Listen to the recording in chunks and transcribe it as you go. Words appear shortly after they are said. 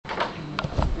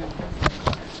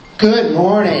Good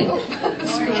morning.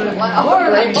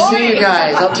 Great to see you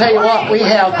guys. I'll tell you what, we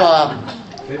have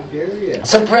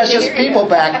some precious people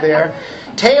back there.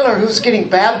 Taylor, who's getting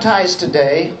baptized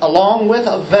today, along with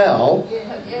Avell.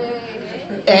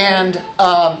 And,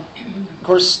 of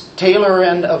course, Taylor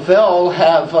and Avell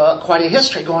have quite a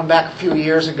history going back a few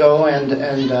years ago. And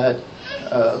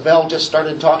Avell just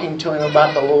started talking to him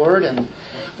about the Lord. And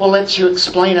we'll let you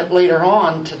explain it later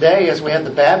on today as we have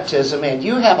the baptism. And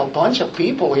you have a bunch of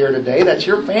people here today. That's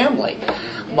your family.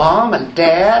 Mom and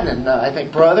Dad and I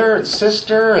think brother and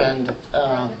sister and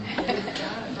a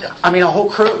whole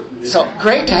crew. So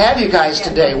great to have you guys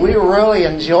today. We really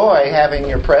enjoy having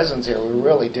your presence here. We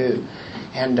really do.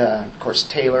 And of course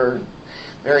Taylor,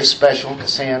 very special,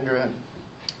 Cassandra. And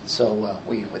so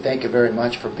we thank you very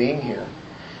much for being here.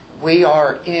 We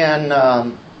are in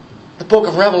the book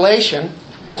of Revelation.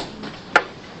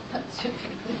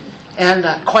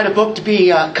 And quite a book to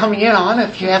be coming in on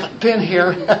if you haven't been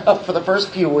here for the first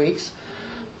few weeks.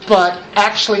 But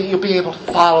actually you'll be able to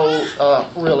follow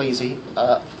real easy.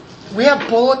 We have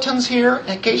bulletins here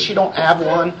in case you don't have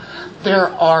one. There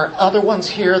are other ones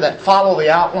here that follow the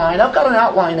outline. I've got an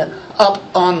outline up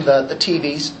on the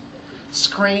TV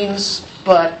screens,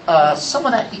 but some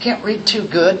of that you can't read too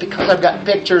good because I've got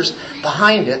pictures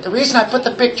behind it. The reason I put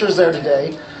the pictures there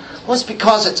today was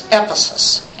because it's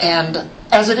Ephesus, and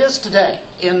as it is today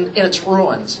in its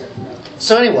ruins.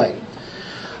 So anyway,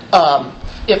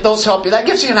 if those help you, that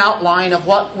gives you an outline of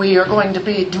what we are going to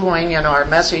be doing in our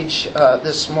message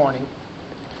this morning.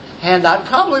 And I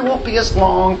probably won't be as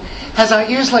long as I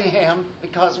usually am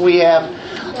because we have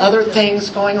other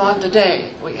things going on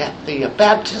today. We have the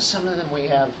baptism and then we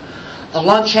have the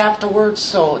lunch afterwards,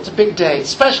 so it's a big day,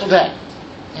 special day.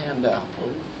 And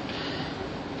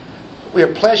we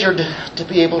are pleasured to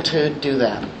be able to do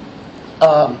that.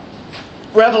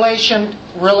 Revelation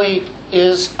really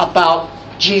is about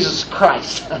Jesus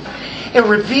Christ. It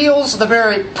reveals the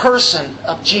very person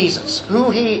of Jesus,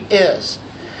 who He is.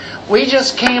 We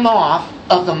just came off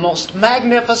of the most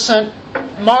magnificent,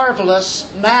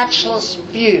 marvelous, matchless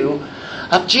view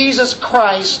of Jesus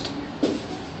Christ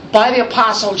by the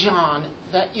Apostle John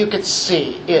that you could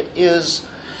see. It is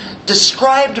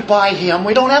described by him.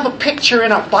 We don't have a picture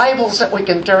in our Bibles that we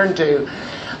can turn to,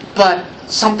 but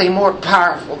something more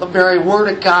powerful, the very Word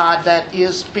of God that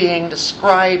is being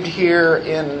described here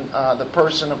in the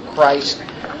person of Christ.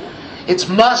 It's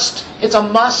a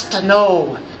must to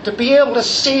know, to be able to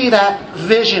see that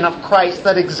vision of Christ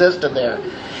that existed there.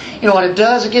 You know what it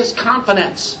does? It gives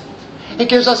confidence. It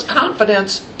gives us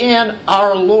confidence in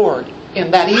our Lord,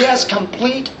 in that He has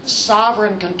complete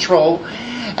sovereign control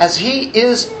as He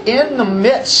is in the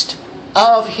midst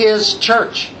of His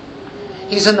church.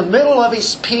 He's in the middle of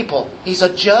His people. He's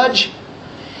a judge,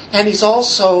 and He's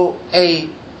also a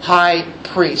high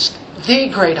priest, the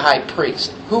great high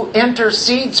priest, who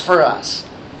intercedes for us.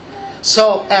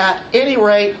 So at any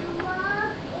rate,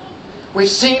 we've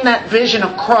seen that vision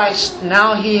of Christ.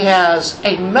 Now He has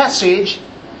a message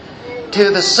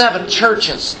to the 7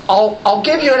 churches. I'll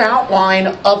give you an outline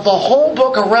of the whole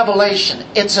book of Revelation.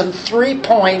 It's in 3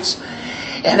 points,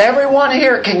 and everyone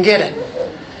here can get it.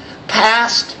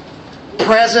 Past,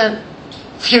 present,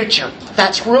 future.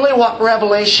 That's really what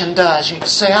Revelation does. You can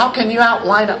say, how can you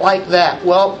outline it like that?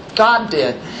 Well, God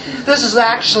did. This is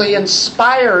actually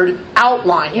inspired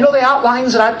outline. You know the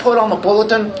outlines that I put on the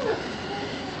bulletin?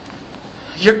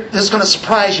 This is going to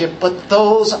surprise you, but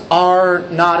those are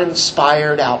not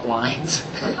inspired outlines.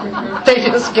 They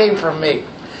just came from me.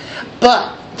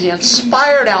 But the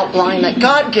inspired outline that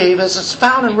God gave us is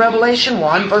found in Revelation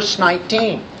 1, verse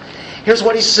 19. Here's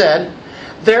what He said.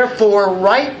 Therefore,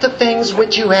 write the things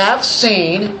which you have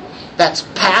seen. That's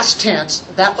past tense.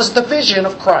 That was the vision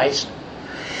of Christ.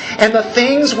 And the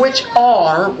things which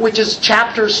are, which is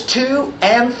chapters 2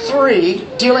 and 3,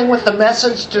 dealing with the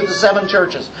message to the 7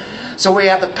 churches. So we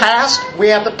have the past, we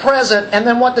have the present, and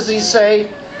then what does He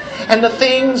say? And the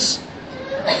things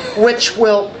which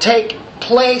will take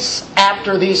place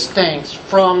after these things.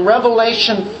 From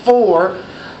Revelation 4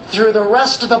 through the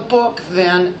rest of the book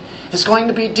then is going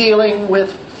to be dealing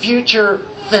with future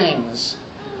things.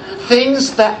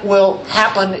 Things that will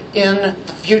happen in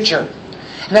the future.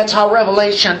 And that's how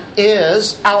Revelation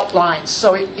is outlined.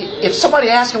 So if somebody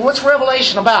asks you, what's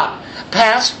Revelation about?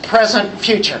 Past, present,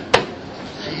 future.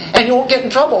 And you won't get in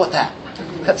trouble with that.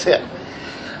 That's it.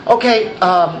 Okay,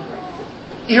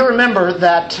 you remember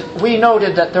that we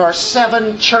noted that there are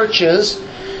 7 churches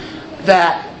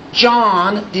that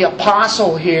John, the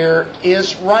apostle here,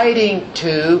 is writing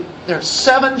to. There's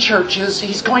 7 churches.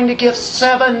 He's going to give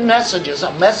 7 messages,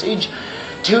 a message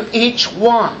to each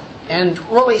one. And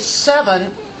really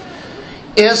 7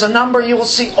 is a number you will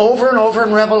see over and over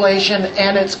in Revelation,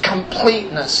 and its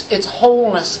completeness, its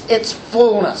wholeness, its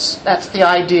fullness. That's the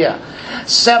idea.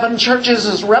 7 churches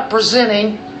is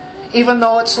representing, even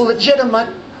though it's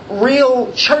legitimate,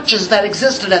 real churches that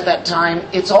existed at that time,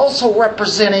 it's also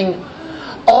representing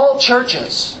all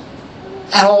churches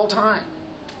at all time,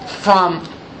 from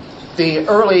the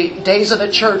early days of the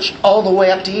church all the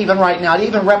way up to even right now. It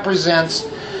even represents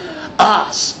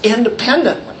us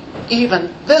independently.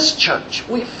 Even this church,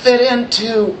 we fit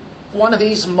into one of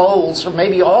these molds, or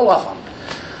maybe all of them,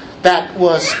 that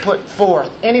was put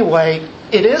forth. Anyway,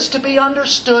 it is to be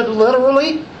understood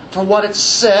literally for what it's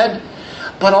said,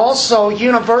 but also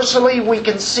universally we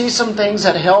can see some things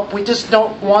that help. We just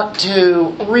don't want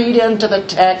to read into the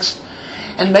text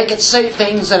and make it say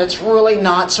things that it's really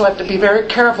not, so we have to be very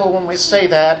careful when we say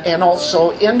that. And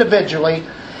also individually,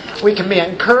 we can be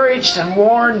encouraged and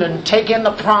warned and take in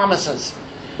the promises.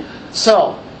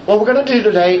 So, what we're going to do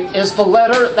today is the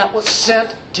letter that was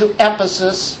sent to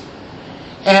Ephesus,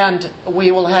 and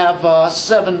we will have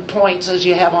 7 points as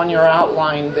you have on your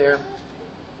outline there.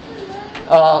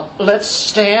 Let's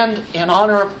stand in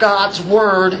honor of God's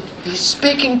Word. He's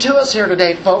speaking to us here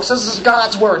today, folks. This is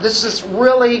God's Word. This is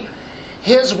really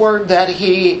His Word that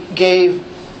He gave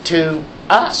to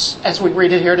us as we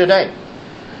read it here today.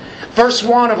 Verse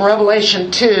 1 of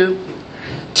Revelation 2,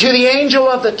 to the angel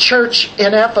of the church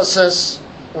in Ephesus,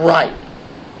 write,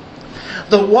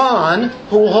 the one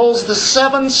who holds the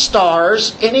 7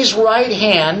 stars in his right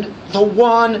hand, the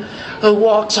one who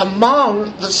walks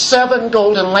among the 7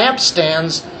 golden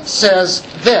lampstands, says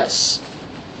this,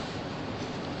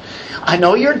 I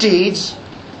know your deeds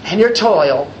and your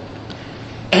toil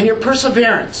and your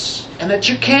perseverance, and that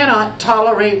you cannot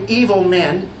tolerate evil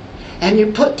men, and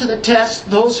you put to the test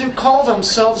those who call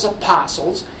themselves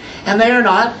apostles, and they are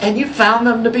not, and you found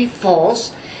them to be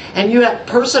false, and you have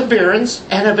perseverance,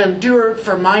 and have endured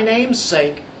for my name's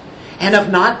sake, and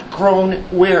have not grown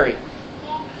weary.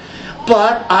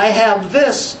 But I have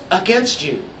this against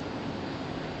you,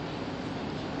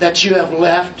 that you have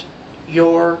left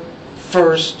your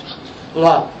first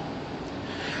love.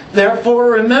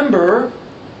 Therefore remember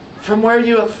from where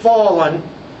you have fallen,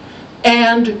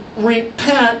 and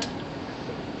repent,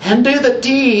 and do the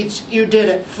deeds you did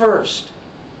at first.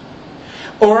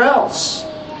 Or else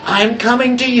I am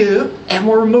coming to you and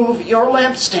will remove your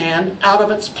lampstand out of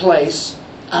its place,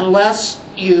 unless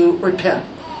you repent.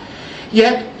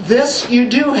 Yet this you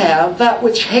do have, that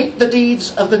which hate the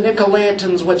deeds of the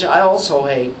Nicolaitans, which I also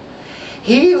hate.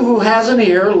 He who has an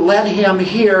ear, let him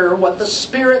hear what the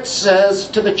Spirit says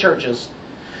to the churches.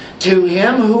 To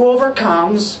him who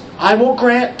overcomes, I will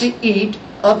grant to eat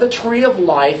of the tree of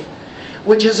life,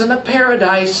 which is in the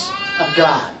paradise of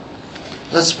God.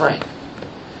 Let's pray.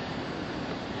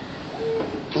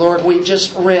 Lord, we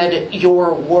just read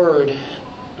your word.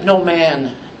 No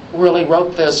man really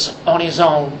wrote this on his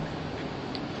own.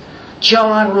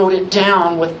 John wrote it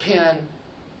down with pen,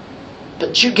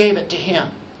 but you gave it to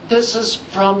him. This is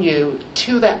from you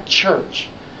to that church.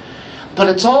 But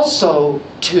it's also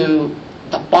to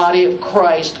the body of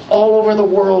Christ all over the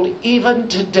world, even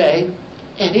today,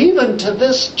 and even to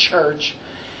this church,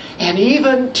 and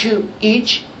even to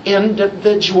each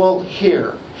individual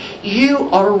here. You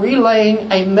are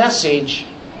relaying a message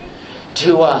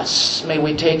to us. May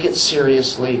we take it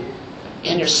seriously.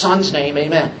 In your Son's name,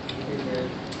 amen.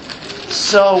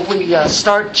 So we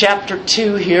start chapter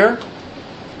 2 here.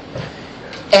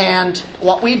 And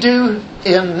what we do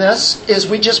in this is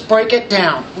we just break it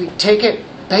down. We take it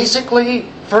basically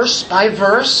verse by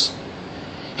verse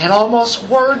and almost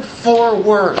word for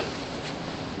word.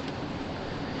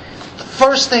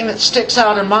 First thing that sticks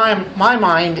out in my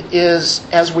mind is,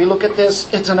 as we look at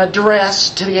this, it's an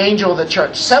address to the angel of the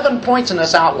church. 7 points in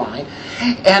this outline.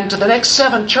 And to the next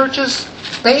 7 churches,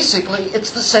 basically,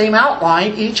 it's the same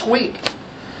outline each week.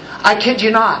 I kid you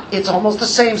not. It's almost the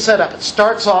same setup. It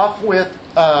starts off with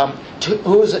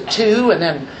who is it to, and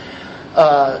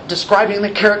then describing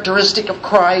the characteristic of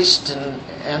Christ,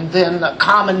 and then a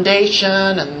commendation,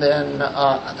 and then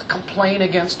the complaint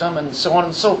against him, and so on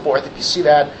and so forth, if you see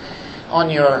that on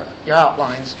your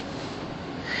outlines.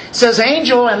 It says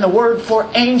angel, and the word for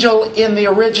angel in the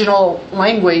original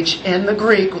language, in the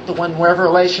Greek, when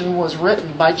Revelation was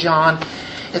written by John,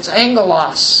 it's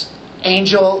angelos.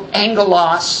 Angel,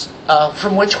 angelos,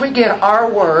 from which we get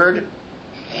our word,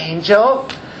 angel.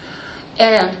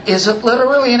 And is it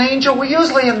literally an angel? Well,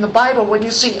 usually in the Bible, when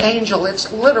you see angel,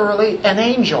 it's literally an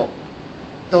angel.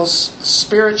 Those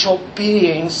spiritual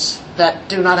beings that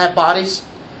do not have bodies.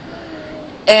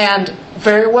 And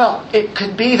very well, it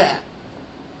could be that.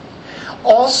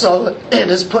 Also, it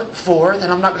is put forth,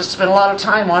 and I'm not going to spend a lot of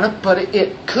time on it, but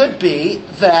it could be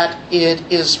that it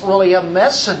is really a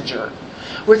messenger,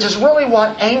 which is really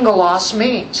what angelos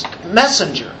means,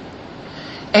 messenger.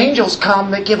 Angels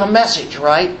come, they give a message,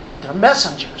 right? They're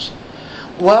messengers.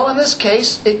 Well, in this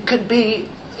case, it could be,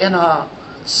 in a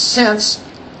sense,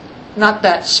 not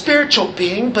that spiritual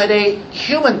being, but a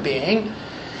human being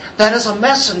that is a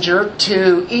messenger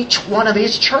to each one of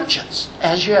these churches.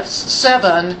 As you have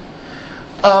 7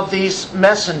 of these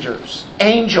messengers,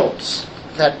 angels,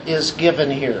 that is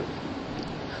given here.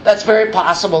 That's very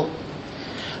possible.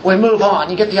 We move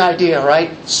on. You get the idea,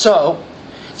 right? So,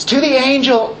 it's to the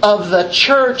angel of the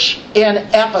church in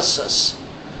Ephesus.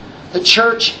 The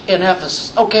church in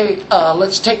Ephesus. Okay,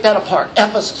 let's take that apart.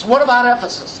 Ephesus. What about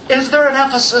Ephesus? Is there an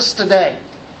Ephesus today?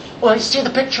 Well, you see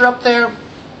the picture up there?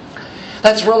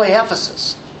 That's really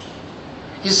Ephesus.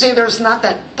 You see, there's not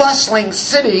that bustling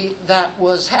city that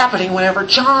was happening whenever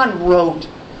John wrote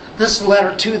this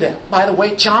letter to them. By the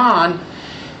way, John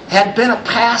had been a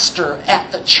pastor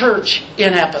at the church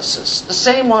in Ephesus, the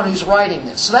same one who's writing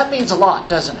this. So that means a lot,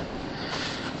 doesn't it?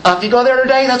 If you go there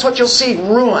today, that's what you'll see,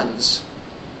 ruins.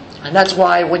 And that's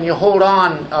why when you hold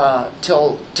on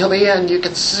till the end, you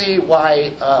can see why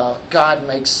God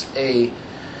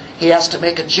He has to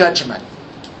make a judgment.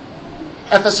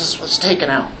 Ephesus was taken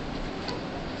out.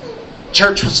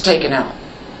 Church was taken out.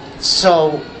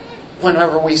 So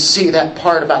whenever we see that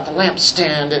part about the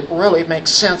lampstand, it really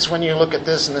makes sense when you look at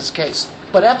this in this case.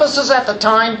 But Ephesus at the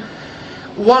time,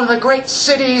 one of the great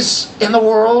cities in the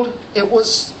world. It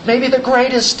was maybe the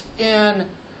greatest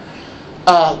in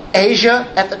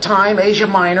Asia at the time, Asia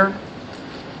Minor.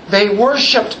 They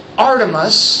worshipped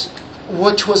Artemis,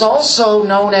 which was also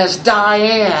known as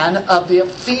Diane of the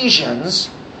Ephesians,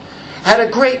 had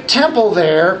a great temple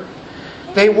there.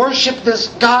 They worshipped this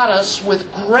goddess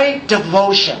with great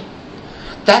devotion.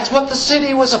 That's what the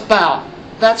city was about.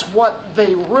 That's what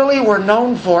they really were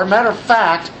known for. Matter of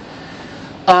fact,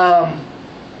 I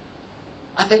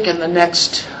think in the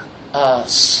next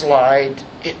slide,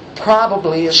 it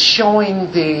probably is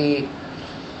showing the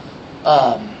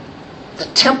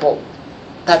temple.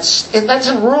 That's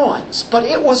in ruins. But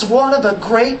it was one of the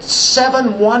great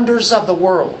 7 wonders of the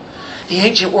world. The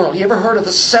ancient world. You ever heard of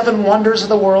the 7 wonders of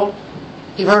the world?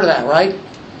 You've heard of that, right?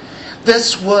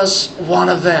 This was one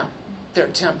of them.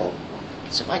 Their temple.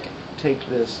 So if I can take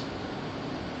this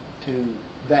to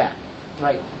that.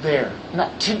 Right there.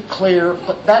 Not too clear,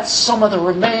 but that's some of the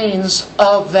remains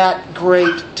of that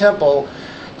great temple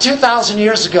 2,000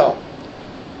 years ago.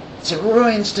 It's in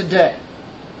ruins today.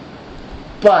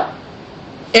 But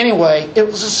anyway, it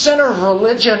was a center of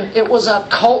religion. It was a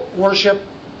cult worship.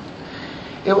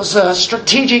 It was a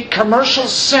strategic commercial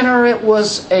center. It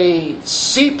was a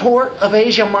seaport of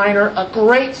Asia Minor, a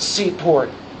great seaport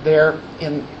there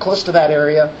in close to that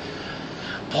area.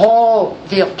 Paul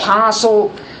the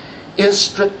Apostle is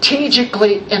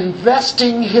strategically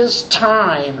investing his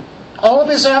time. All of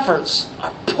his efforts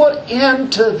are put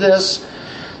into this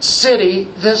city,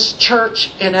 this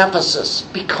church in Ephesus,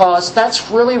 because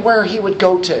that's really where he would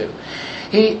go to.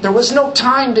 There was no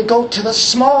time to go to the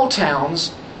small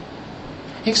towns.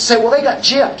 He could say, well, they got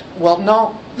gypped. Well,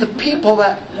 no. The people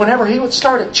that, whenever he would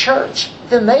start a church,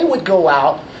 then they would go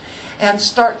out and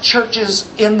start churches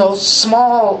in those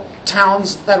small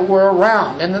towns that were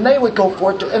around. And then they would go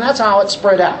for it. And that's how it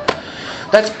spread out.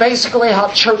 That's basically how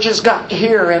churches got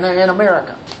here in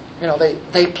America. You know,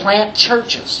 they plant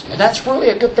churches. And that's really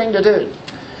a good thing to do.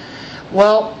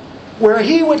 Well, where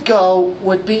he would go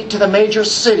would be to the major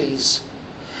cities,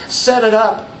 set it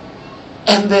up,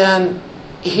 and then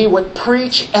he would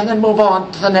preach and then move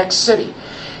on to the next city.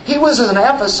 He was in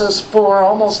Ephesus for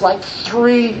almost like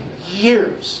 3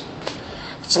 years.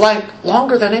 It's like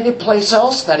longer than any place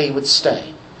else that he would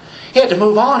stay. He had to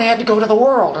move on. He had to go to the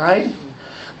world, right?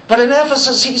 But in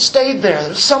Ephesus, he stayed there.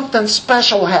 There's something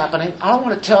special happening. I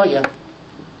want to tell you,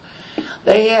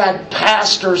 they had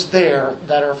pastors there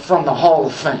that are from the Hall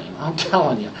of Fame. I'm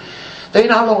telling you. They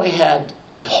not only had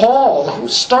Paul, who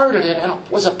started it and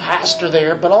was a pastor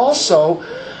there, but also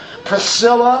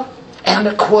Priscilla and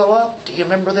Aquila. Do you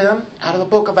remember them? Out of the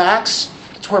book of Acts.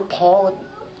 It's where Paul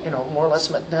had, more or less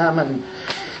met them, and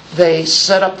they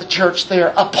set up the church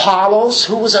there. Apollos,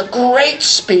 who was a great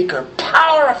speaker,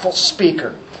 powerful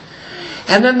speaker.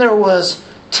 And then there was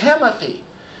Timothy,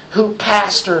 who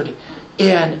pastored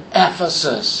in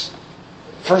Ephesus.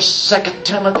 1st, 2nd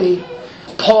Timothy.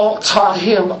 Paul taught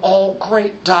him all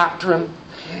great doctrine.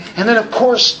 And then, of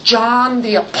course, John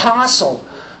the Apostle,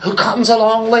 who comes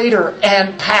along later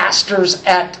and pastors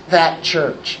at that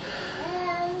church.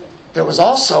 There was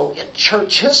also, in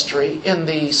church history, in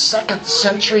the 2nd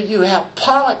century, you have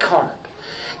Polycarp.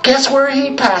 Guess where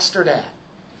he pastored at?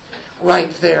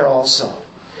 Right there also.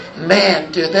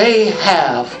 Man, do they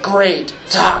have great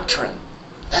doctrine.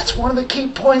 That's one of the key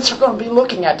points we're going to be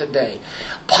looking at today.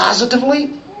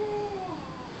 Positively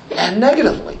and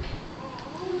negatively.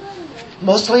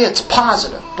 Mostly it's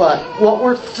positive, but what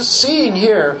we're seeing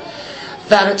here,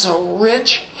 that it's a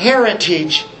rich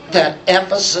heritage that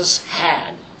Ephesus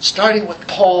had, starting with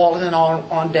Paul and then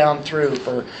on down through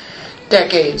for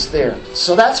decades there.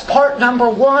 So that's part number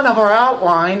 1 of our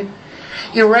outline.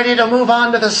 You ready to move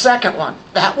on to the second one?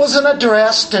 That was an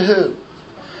address to who?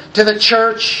 To the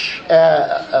church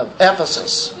of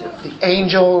Ephesus. The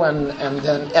angel and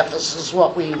then Ephesus is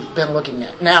what we've been looking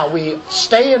at. Now we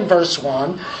stay in verse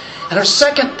 1. And our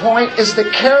second point is the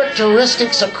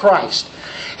characteristics of Christ.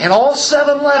 And all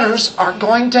 7 letters are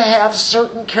going to have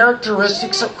certain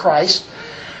characteristics of Christ.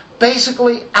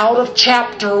 Basically out of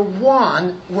chapter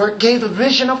 1, where it gave a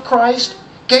vision of Christ,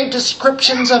 gave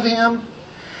descriptions of Him.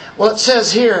 Well, it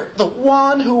says here, the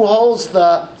one who holds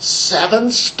the 7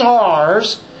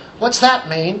 stars. What's that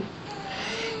mean?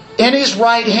 In his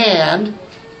right hand.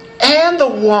 And the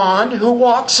one who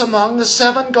walks among the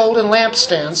 7 golden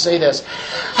lampstands. Say this.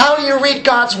 How do you read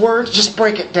God's Word? Just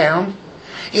break it down.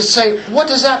 You say, what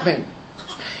does that mean?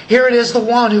 Here it is, the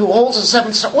one who holds the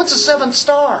 7 stars. What's the 7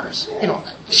 stars?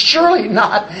 Surely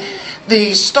not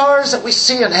the stars that we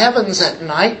see in heavens at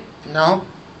night. No.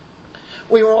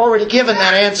 We were already given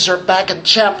that answer back in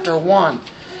chapter 1.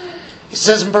 He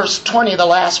says in verse 20, the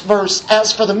last verse,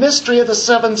 as for the mystery of the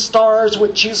 7 stars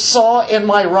which you saw in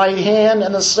my right hand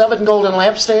and the 7 golden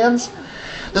lampstands,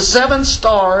 the 7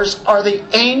 stars are the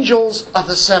angels of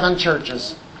the 7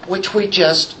 churches, which we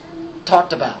just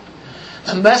talked about.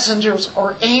 The messengers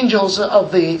or angels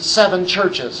of the 7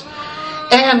 churches.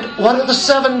 And what are the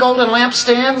 7 golden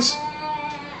lampstands?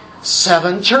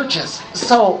 7 churches.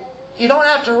 So you don't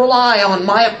have to rely on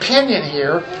my opinion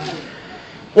here.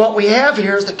 What we have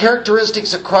here is the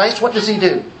characteristics of Christ. What does He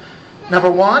do? Number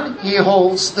 1, He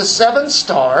holds the 7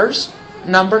 stars.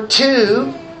 Number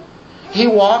 2, He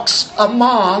walks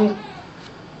among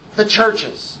the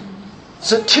churches.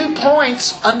 So 2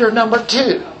 points under number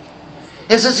 2.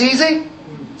 Is this easy?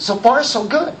 So far, so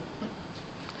good.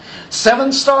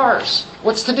 7 stars.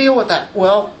 What's the deal with that?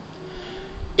 Well,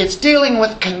 it's dealing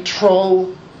with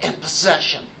control and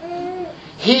possession.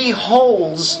 He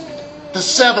holds the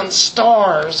 7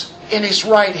 stars in His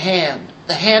right hand.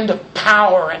 The hand of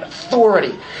power and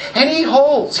authority. And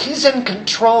He's in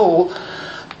control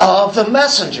of the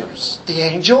messengers. The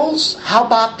angels. How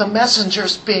about the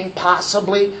messengers being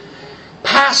possibly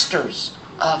pastors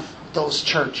of those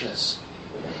churches?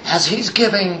 As He's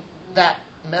giving that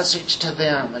message to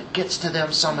them, it gets to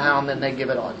them somehow and then they give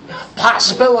it on.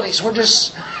 Possibilities. We're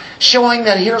just showing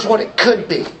that here's what it could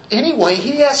be. Anyway,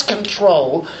 He has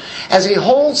control as He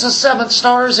holds the 7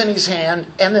 stars in His hand.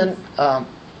 And then,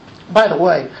 by the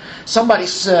way, somebody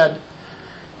said,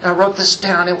 and I wrote this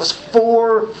down, it was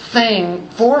 4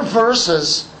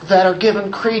 verses that are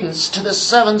given credence to the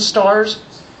 7 stars.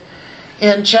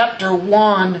 In chapter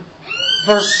 1,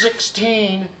 verse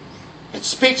 16, it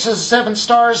speaks of the 7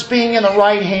 stars being in the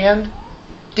right hand,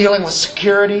 dealing with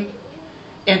security.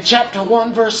 In chapter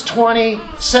 1, verse 20,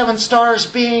 7 stars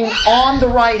being on the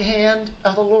right hand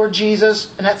of the Lord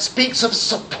Jesus, and that speaks of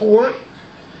support.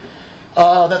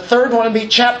 The third one would be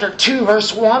chapter 2,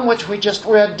 verse 1, which we just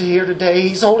read here today.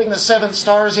 He's holding the 7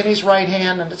 stars in His right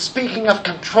hand, and it's speaking of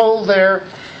control there.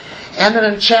 And then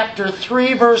in chapter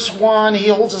 3, verse 1, He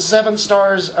holds the 7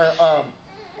 stars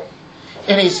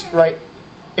in His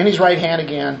right hand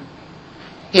again.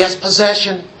 He has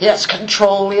possession, He has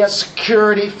control, He has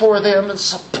security for them and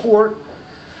support.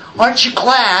 Aren't you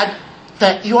glad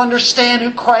that you understand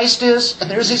who Christ is?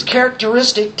 And there's His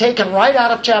characteristic taken right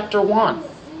out of chapter 1.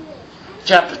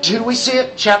 Chapter 2 we see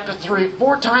it, chapter 3,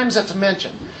 4 times it's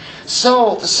mentioned.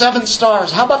 So, the 7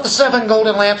 stars. How about the 7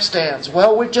 golden lampstands?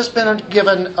 Well, we've just been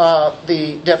given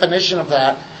the definition of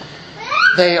that.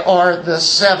 They are the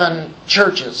 7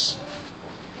 churches.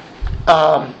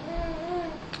 What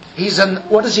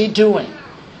is He doing?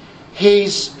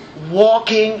 He's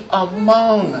walking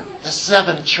among the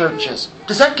 7 churches.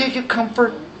 Does that give you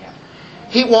comfort?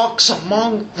 He walks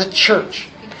among the church.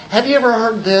 Have you ever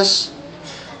heard this?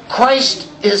 Christ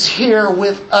is here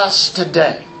with us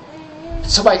today.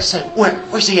 Somebody can say,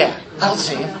 where's He at? I don't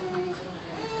see Him.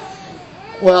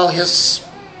 Well, His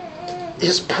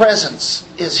presence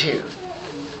is here.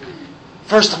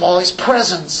 First of all, His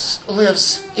presence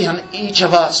lives in each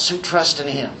of us who trust in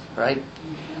Him, right?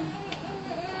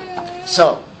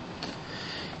 So,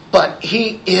 But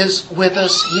He is with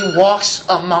us. He walks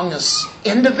among us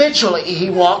individually. He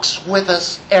walks with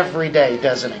us every day,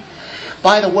 doesn't He?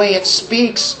 By the way, it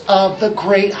speaks of the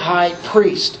great high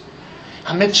priest.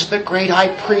 I mentioned the great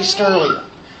high priest earlier.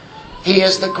 He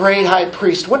is the great high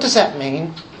priest. What does that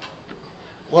mean?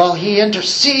 Well, He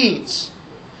intercedes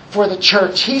for the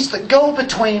church. He's the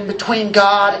go-between between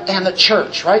God and the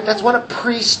church, right? That's what a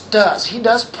priest does. He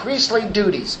does priestly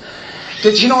duties.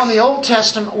 Did you know in the Old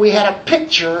Testament we had a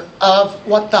picture of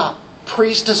what the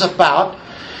priest is about?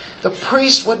 The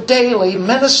priest would daily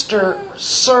minister,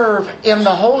 serve in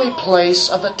the holy place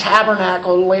of the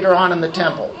tabernacle later on in the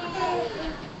temple.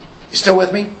 You still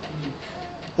with me?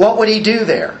 What would he do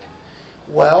there?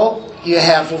 Well, you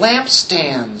have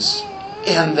lampstands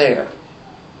in there.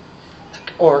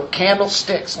 Or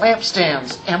candlesticks,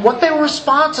 lampstands. And what they were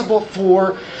responsible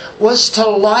for was to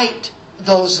light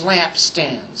those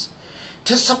lampstands.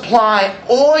 To supply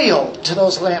oil to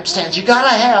those lampstands. You got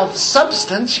to have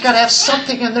substance. You got to have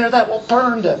something in there that will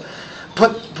burn to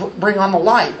bring on the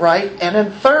light, right? And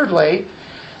then thirdly,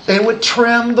 they would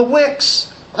trim the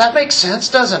wicks. Well, that makes sense,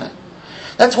 doesn't it?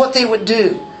 That's what they would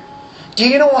do. Do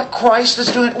you know what Christ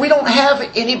is doing? We don't have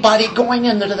anybody going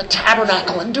into the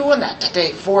tabernacle and doing that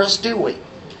today for us, do we?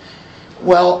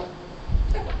 Well,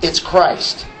 it's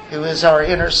Christ who is our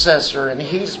intercessor, and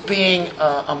He's being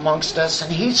amongst us,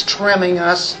 and He's trimming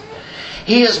us.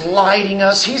 He is lighting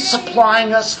us. He's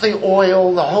supplying us the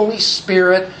oil, the Holy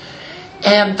Spirit,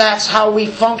 and that's how we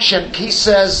function. He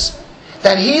says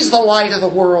that He's the light of the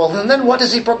world. And then what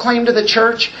does He proclaim to the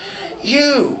church?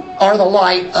 You are the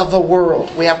light of the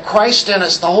world. We have Christ in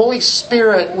us, the Holy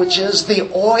Spirit, which is the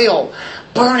oil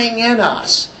burning in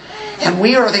us. And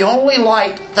we are the only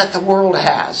light that the world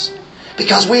has.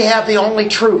 Because we have the only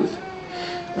truth.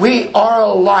 We are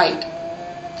a light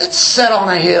that's set on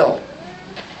a hill.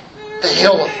 The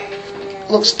hill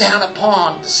looks down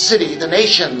upon the city, the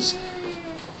nations.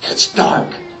 It's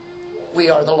dark. We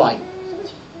are the light.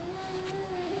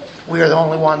 We are the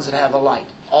only ones that have a light.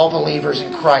 All believers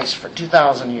in Christ for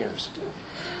 2,000 years.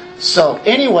 So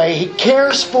anyway, He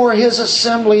cares for His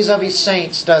assemblies of His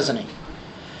saints, doesn't He?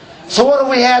 So what have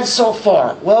we had so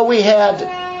far? Well, we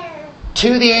had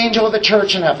to the angel of the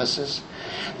church in Ephesus.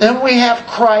 Then we have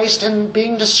Christ and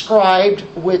being described,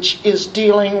 which is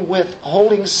dealing with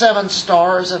holding 7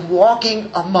 stars and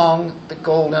walking among the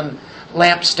golden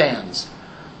lampstands.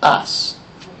 Us.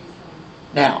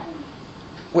 Now,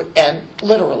 and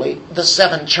literally the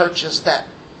 7 churches that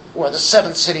were the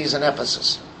 7 cities in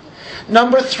Ephesus.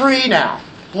 Number 3 now.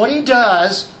 What He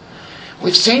does,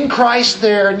 we've seen Christ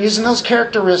there and using those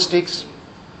characteristics.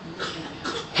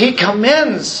 He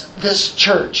commends this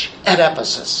church at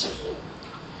Ephesus.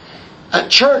 A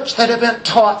church that had been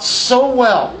taught so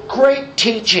well. Great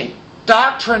teaching.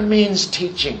 Doctrine means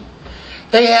teaching.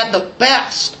 They had the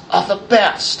best of the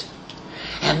best.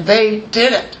 And they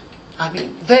did it.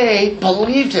 They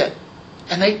believed it.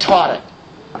 And they taught it.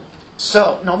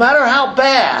 So, no matter how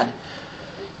bad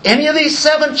any of these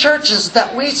 7 churches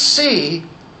that we see,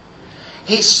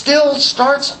 He still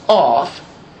starts off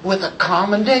with a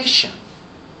commendation.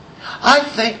 I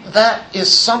think that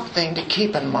is something to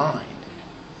keep in mind.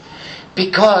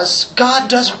 Because God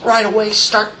doesn't right away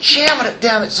start jamming it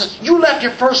down and says, you left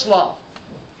your first love.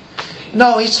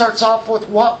 No, He starts off with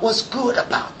what was good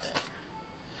about them.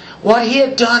 What He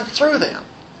had done through them.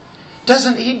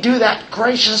 Doesn't He do that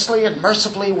graciously and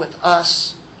mercifully with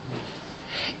us?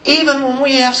 Even when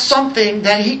we have something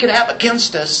that He could have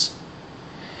against us,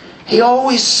 He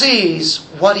always sees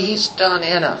what He's done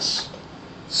in us.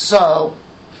 So,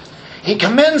 He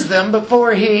commends them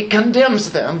before He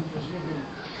condemns them.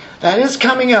 That is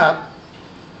coming up.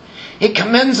 He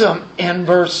commends them in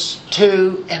verse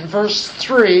 2 and verse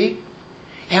 3.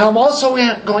 And I'm also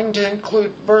going to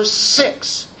include verse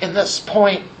 6 in this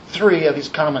point 3 of His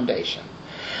commendation.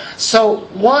 So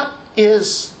what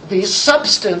is the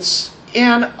substance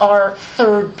in our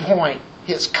third point?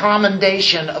 His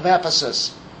commendation of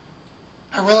Ephesus.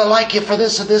 I really like you for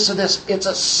this and this and this. It's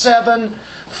a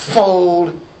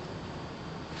 7-fold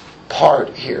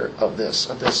part here of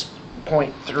this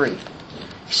point 3.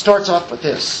 He starts off with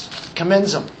this.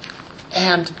 Commends them.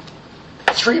 And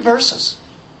 3 verses.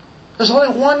 There's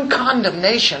only 1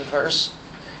 condemnation verse,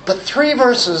 but 3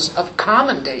 verses of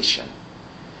commendation.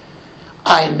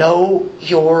 I know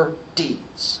your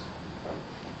deeds.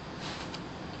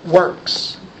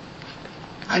 Works.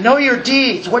 I know your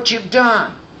deeds, what you've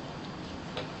done.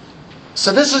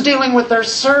 So this is dealing with their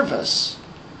service.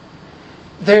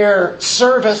 Their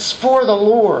service for the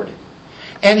Lord.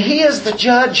 And He is the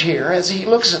judge here as He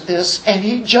looks at this, and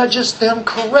He judges them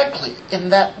correctly in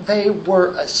that they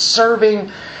were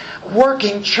serving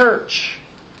working church.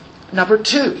 Number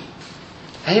 2.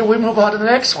 Hey, we move on to the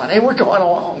next one. Hey, we're going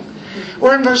along.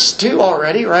 We're in verse 2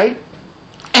 already, right?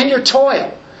 And your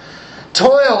toil.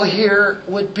 Toil here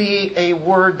would be a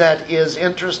word that is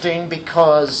interesting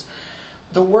because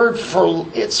it's a word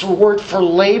for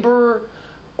labor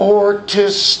or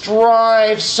to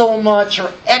strive so much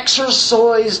or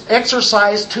exercise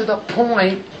to the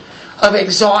point of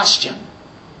exhaustion.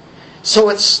 So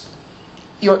it's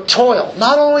your toil.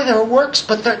 Not only their works,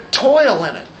 but their toil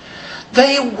in it.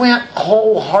 They went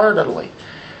wholeheartedly.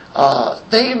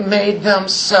 They made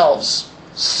themselves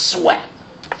sweat.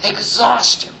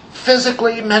 Exhaustion.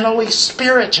 Physically, mentally,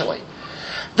 spiritually.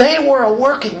 They were a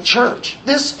working church.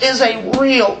 This is a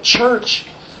real church.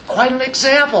 Quite an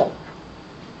example.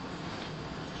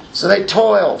 So they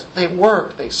toiled, they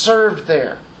worked, they served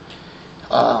there.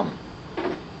 The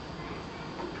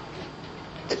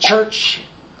church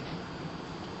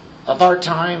of our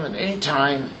time and any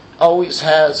time always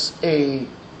has a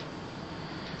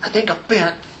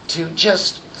bent to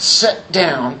just sit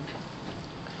down,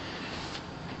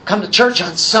 come to church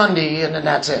on Sunday, and then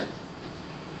that's it.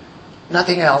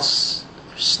 Nothing else.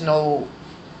 There's no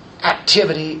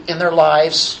activity in their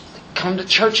lives. They come to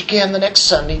church again the next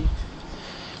Sunday.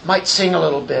 Might sing a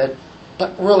little bit,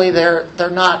 but really they're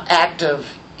not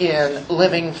active in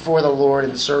living for the Lord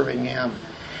and serving Him.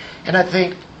 And I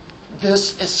think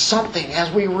this is something, as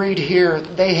we read here,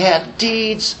 they had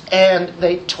deeds and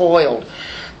they toiled.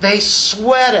 They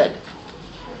sweated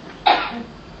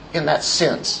in that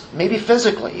sense. Maybe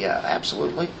physically, yeah,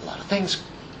 absolutely. A lot of things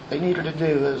they needed to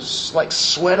do is like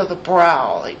sweat of the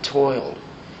brow. They toiled.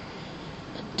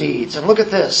 Deeds. And look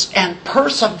at this. And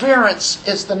perseverance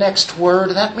is the next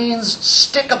word. That means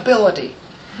stickability.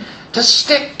 To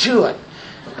stick to it.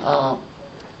 A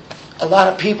lot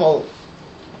of people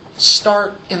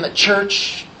start in the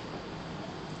church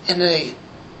and they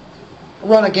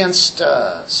run against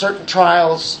certain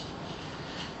trials.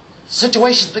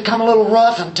 Situations become a little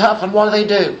rough and tough, and what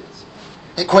do?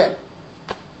 They quit.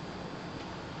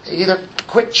 They either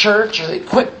quit church or they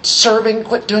quit serving,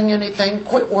 quit doing anything,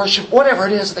 quit worship, whatever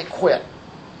it is, they quit.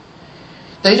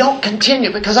 They don't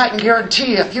continue, because I can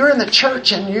guarantee you, if you're in the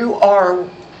church and you are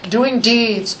doing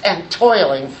deeds and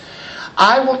toiling,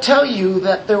 I will tell you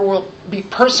that there will be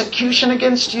persecution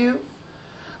against you.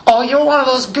 Oh, you're one of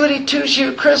those goody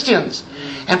two-shoe Christians.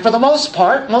 And for the most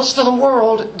part, most of the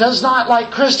world does not like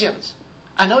Christians.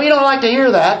 I know you don't like to hear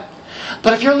that,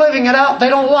 but if you're living it out, they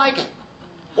don't like it.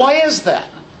 Why is that?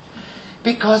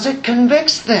 Because it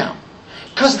convicts them.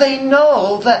 Because they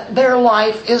know that their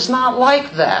life is not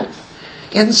like that.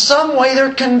 In some way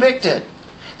they're convicted.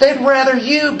 They'd rather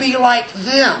you be like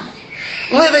them.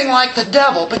 Living like the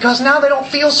devil, because now they don't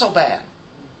feel so bad.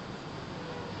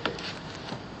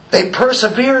 They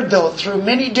persevered, though, through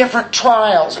many different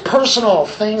trials, personal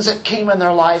things that came in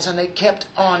their lives, and they kept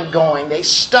on going. They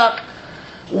stuck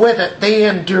with it. They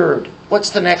endured. What's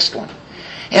the next one?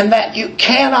 And that you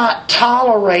cannot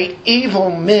tolerate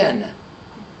evil men.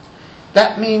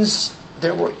 That means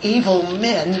there were evil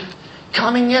men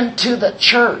coming into the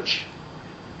church.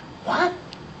 What?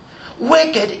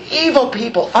 Wicked, evil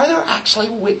people. Are there actually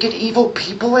wicked, evil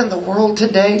people in the world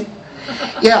today?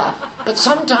 Yeah, but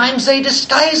sometimes they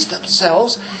disguise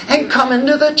themselves and come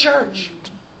into the church.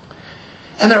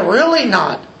 And they're really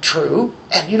not true.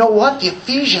 And you know what? The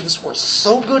Ephesians were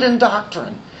so good in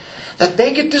doctrine that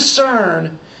they could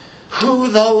discern who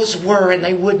those were, and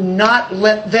they would not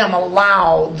let them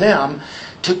allow them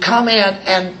to come in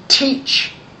and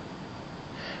teach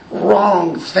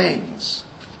wrong things.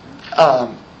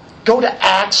 Go to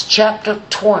Acts chapter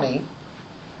 20,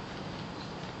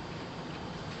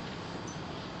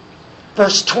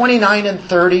 verse 29 and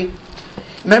 30.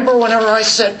 Remember whenever I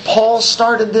said Paul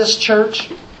started this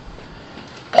church?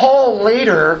 Paul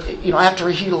later, after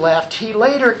he left, he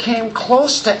later came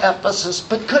close to Ephesus,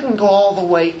 but couldn't go all the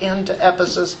way into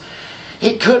Ephesus.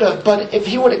 He could have, but if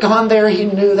he would have gone there, he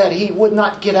knew that he would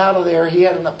not get out of there. He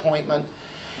had an appointment.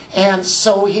 And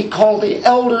so he called the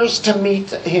elders to meet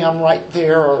him right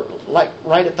there, or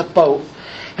right at the boat.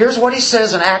 Here's what he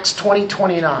says in Acts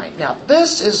 20:29. Now,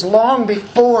 this is long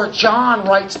before John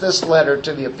writes this letter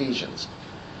to the Ephesians.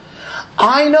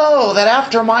 I know that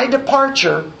after my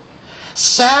departure,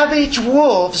 savage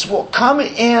wolves will come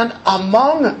in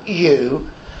among you,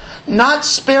 not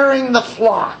sparing the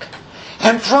flock.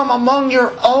 And from among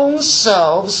your own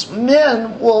selves,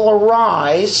 men will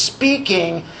arise,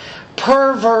 speaking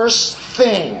perverse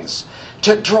things,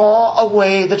 to draw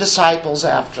away the disciples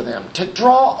after them, to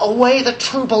draw away the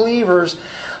true believers.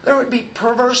 There would be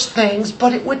perverse things,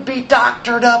 but it would be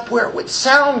doctored up where it would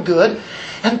sound good,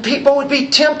 and people would be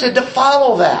tempted to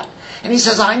follow that. And he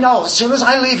says, I know, as soon as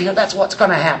I leave here, that's what's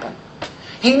going to happen.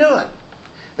 He knew it.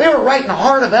 They were right in the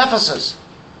heart of Ephesus.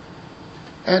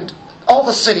 And all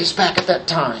the cities back at that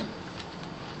time.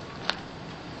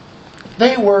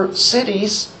 They were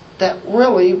cities that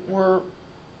really were,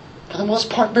 for the most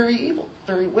part, very evil,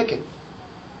 very wicked.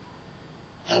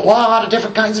 And a lot of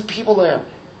different kinds of people there.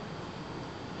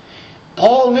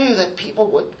 Paul knew that people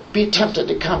would be tempted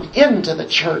to come into the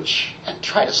church and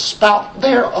try to spout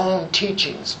their own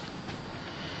teachings.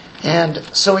 And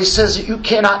so he says that you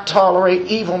cannot tolerate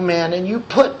evil men, and you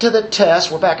put to the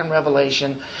test, we're back in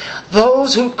Revelation,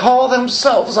 those who call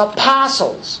themselves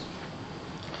apostles.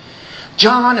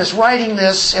 John is writing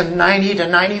this in 90 to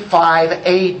 95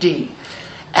 AD,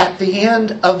 at the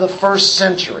end of the first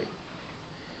century.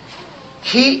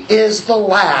 He is the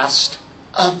last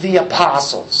of the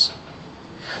apostles.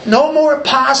 No more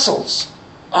apostles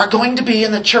are going to be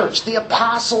in the church. The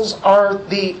apostles are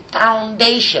the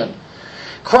foundation.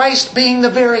 Christ being the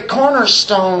very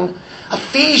cornerstone,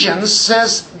 Ephesians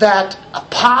says that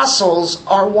apostles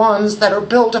are ones that are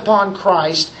built upon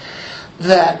Christ,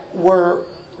 that were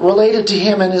related to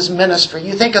Him in His ministry.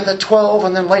 You think of the 12,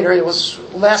 and then later it was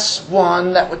less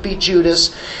one, that would be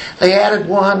Judas. They added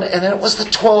one, and then it was the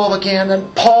 12 again.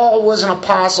 And Paul was an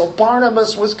apostle.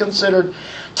 Barnabas was considered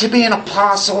to be an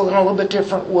apostle in a little bit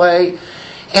different way.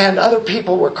 And other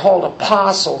people were called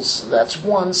apostles. That's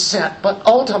one sent. But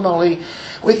ultimately,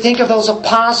 we think of those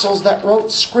apostles that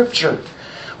wrote Scripture.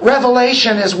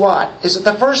 Revelation is what? Is it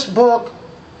the first book,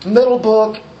 middle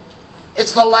book?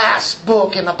 It's the last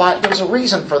book in the Bible. There's a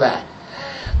reason for that.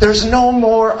 There's no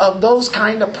more of those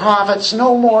kind of prophets,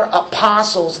 no more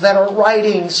apostles that are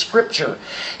writing Scripture.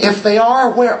 If they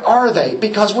are, where are they?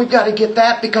 Because we've got to get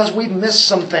that, because we've missed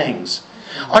some things.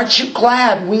 Aren't you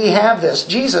glad we have this?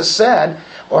 Jesus said,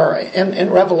 or in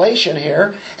Revelation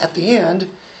here, at the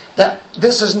end, that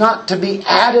this is not to be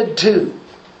added to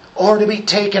or to be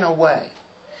taken away.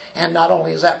 And not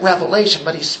only is that Revelation,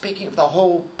 but He's speaking of the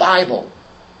whole Bible.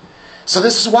 So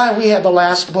this is why we have the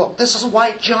last book. This is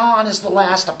why John is the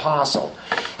last apostle.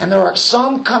 And there are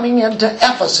some coming into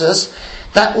Ephesus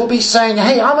that will be saying,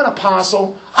 hey, I'm an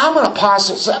apostle. I'm an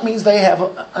apostle. So that means they have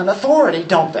an authority,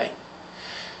 don't they?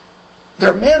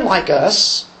 They're men like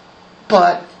us,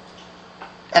 but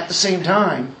at the same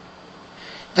time,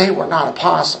 they were not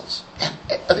apostles. And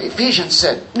the Ephesians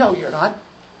said, no, you're not.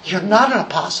 You're not an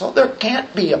apostle. There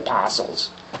can't be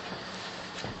apostles.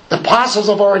 The apostles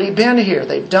have already been here.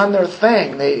 They've done their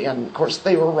thing. And of course,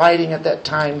 they were writing at that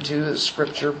time too, the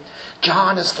Scripture.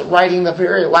 John is writing the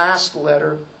very last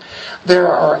letter. There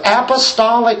are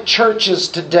apostolic churches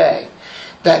today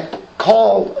that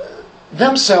call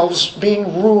themselves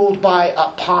being ruled by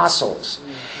apostles.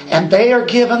 And they are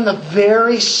given the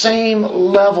very same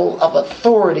level of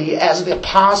authority as the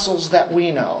apostles that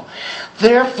we know.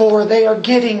 Therefore, they are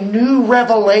getting new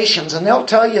revelations, and they'll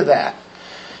tell you that.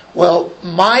 Well,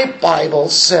 my Bible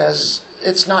says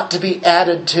it's not to be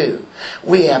added to.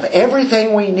 We have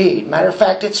everything we need. Matter of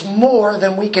fact, it's more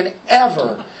than we can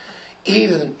ever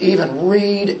even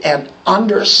read and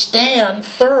understand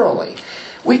thoroughly.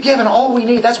 We've given all we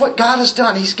need. That's what God has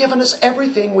done. He's given us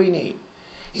everything we need.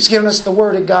 He's given us the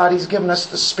Word of God. He's given us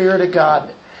the Spirit of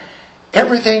God.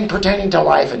 Everything pertaining to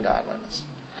life and godliness.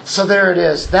 So there it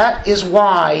is. That is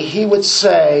why He would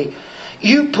say,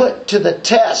 you put to the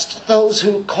test those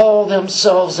who call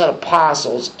themselves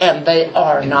apostles, and they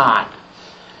are not.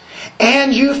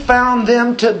 And you found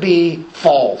them to be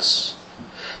false.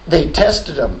 They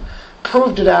tested them,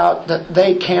 proved it out that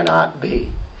they cannot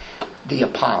be the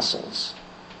apostles.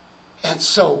 And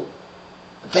so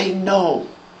they know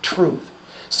truth.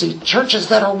 See, churches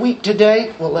that are weak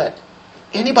today will let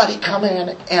anybody come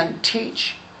in and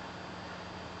teach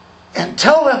and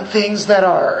tell them things that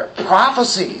are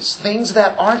prophecies, things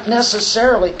that aren't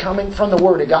necessarily coming from the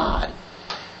Word of God.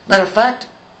 Matter of fact,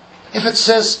 if it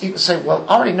says, you can say, well,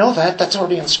 I already know that. That's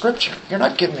already in Scripture. You're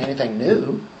not giving me anything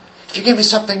new. If you give me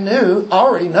something new, I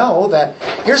already know that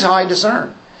here's how I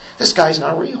discern. This guy's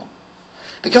not real.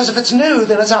 Because if it's new,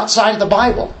 then it's outside of the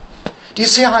Bible. Do you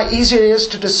see how easy it is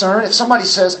to discern? If somebody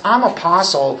says, I'm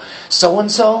apostle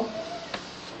so-and-so,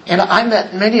 and I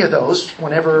met many of those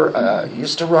whenever I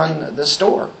used to run the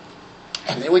store.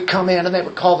 And they would come in and they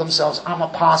would call themselves, I'm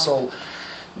apostle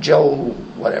Joe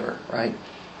whatever, right?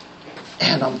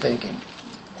 And I'm thinking,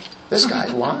 this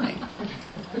guy's lying.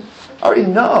 I already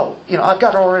know. I've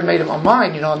got already made up my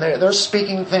mind, and they're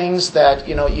speaking things that,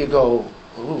 you go,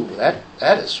 ooh, that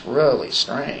is really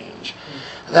strange.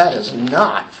 That is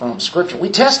not from Scripture. We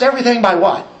test everything by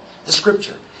what? The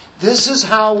Scripture. This is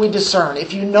how we discern.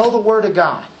 If you know the Word of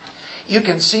God, you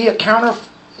can see a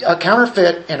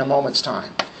counterfeit in a moment's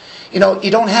time. You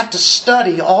don't have to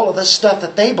study all of the stuff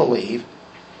that they believe.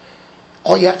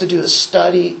 All you have to do is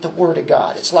study the Word of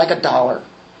God. It's like a dollar.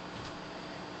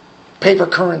 Paper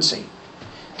currency.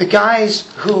 The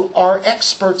guys who are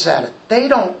experts at it, they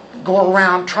don't go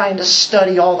around trying to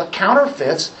study all the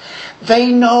counterfeits.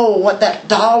 They know what that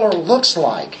dollar looks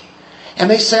like. And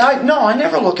they say, I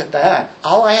never look at that.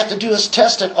 All I have to do is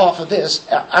test it off of this.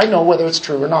 I know whether it's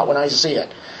true or not when I see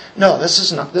it. No, this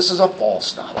is a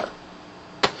false dollar.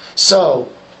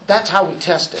 So, that's how we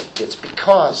test it. It's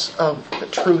because of the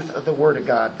truth of the Word of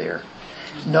God there.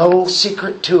 No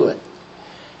secret to it.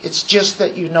 It's just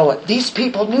that you know it. These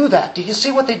people knew that. Do you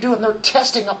see what they do? And they're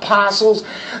testing apostles.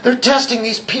 They're testing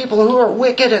these people who are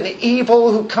wicked and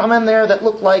evil, who come in there that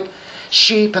look like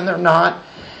sheep and they're not.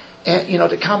 And,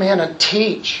 to come in and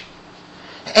teach.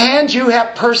 And you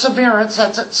have perseverance.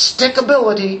 That's it.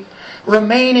 Stickability.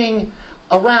 Remaining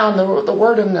around. The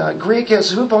word in the Greek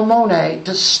is hupomone.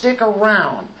 To stick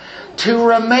around. To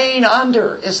remain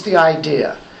under is the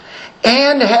idea.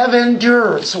 And have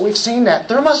endured. So we've seen that.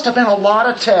 There must have been a lot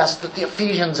of tests that the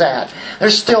Ephesians had. They're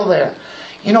still there.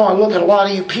 I look at a lot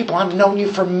of you people. I've known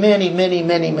you for many, many,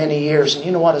 many, many years. And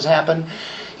you know what has happened?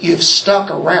 You've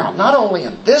stuck around. Not only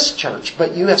in this church,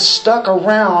 but you have stuck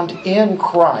around in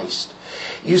Christ.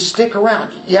 You stick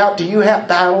around. Yeah, do you have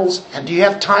battles? And do you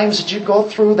have times that you go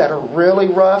through that are really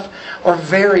rough or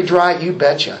very dry? You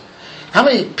betcha. How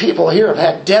many people here have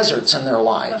had deserts in their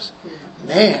lives?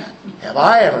 Man, have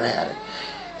I ever had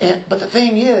it. But the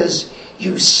thing is,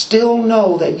 you still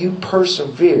know that you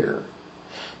persevere.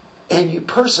 And you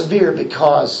persevere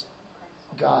because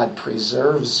God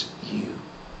preserves you.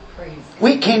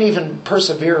 We can't even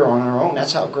persevere on our own.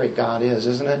 That's how great God is,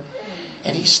 isn't it?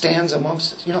 And He stands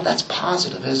amongst us. That's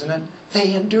positive, isn't it?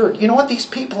 They endured. You know what? These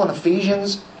people in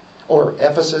Ephesians or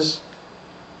Ephesus,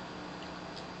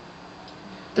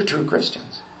 they're true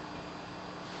Christians.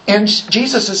 And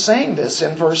Jesus is saying this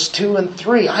in verse 2 and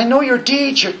 3. I know your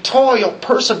deeds, your toil, your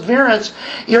perseverance,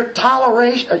 your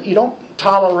toleration. You don't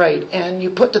tolerate, and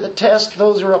you put to the test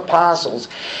those who are apostles.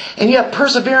 And you have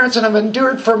perseverance and have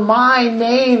endured for my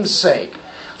name's sake,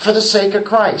 for the sake of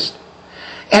Christ.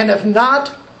 And have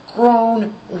not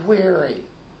grown weary.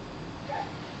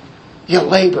 You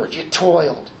labored, you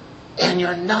toiled. And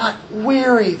you're not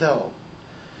weary though.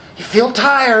 You feel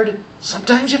tired.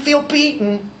 Sometimes you feel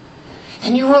beaten.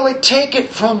 And you really take it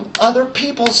from other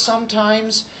people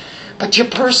sometimes, but you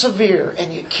persevere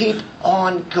and you keep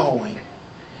on going.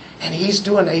 And He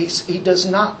does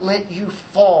not let you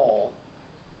fall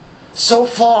so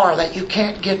far that you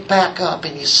can't get back up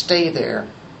and you stay there.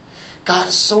 God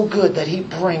is so good that He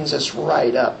brings us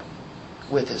right up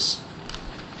with His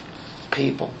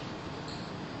people.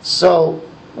 So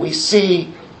we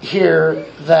see here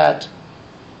that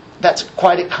that's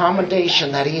quite a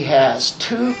commendation that He has.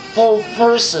 2 full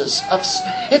verses.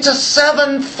 It's a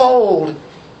 7-fold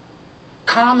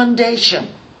commendation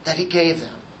that He gave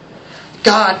them.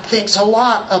 God thinks a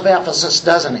lot of Ephesus,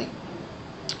 doesn't He?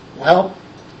 Well,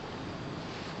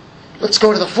 let's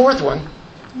go to the 4th one.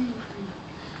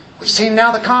 We've seen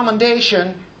now the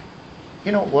commendation.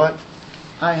 You know what?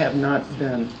 I have not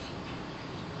been.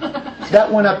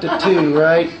 That went up to 2,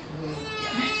 right?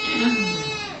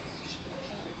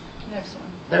 Next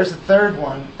one. There's the 3rd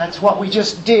one. That's what we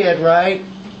just did, right?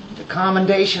 The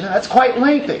commendation. That's quite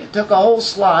lengthy. It took a whole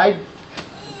slide.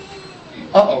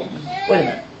 Uh-oh. Wait a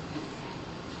minute.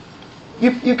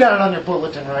 You've got it on your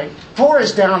bulletin, right? 4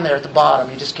 is down there at the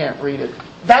bottom. You just can't read it.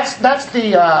 That's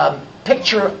the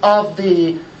picture of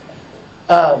their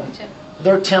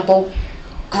temple.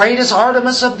 Greatest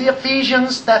Artemis of the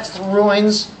Ephesians. That's the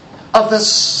ruins of the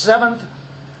 7th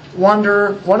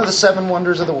wonder, one of the 7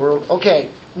 wonders of the world. Okay,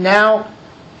 now,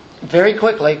 very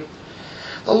quickly,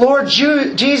 the Lord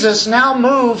Jesus now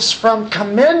moves from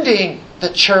commending the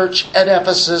church at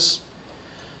Ephesus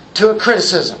to a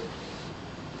criticism.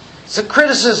 It's a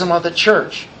criticism of the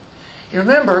church. You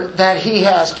remember that He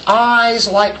has eyes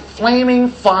like flaming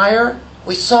fire.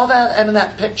 We saw that in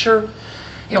that picture.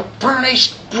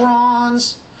 Burnished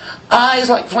bronze, eyes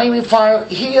like flaming fire.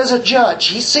 He is a judge.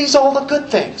 He sees all the good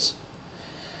things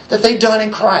that they've done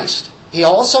in Christ. He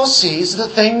also sees the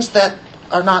things that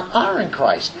are in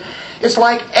Christ. It's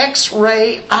like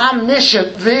X-ray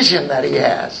omniscient vision that He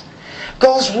has.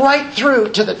 Goes right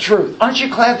through to the truth. Aren't you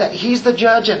glad that He's the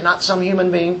judge and not some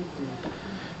human being?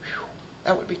 Whew,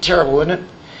 that would be terrible, wouldn't it?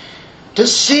 To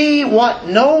see what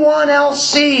no one else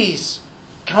sees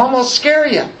can almost scare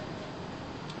you.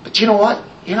 But you know what?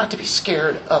 You're not to be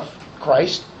scared of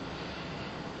Christ.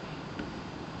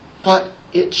 But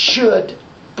it should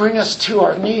bring us to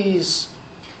our knees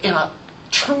in a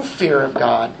true fear of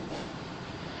God.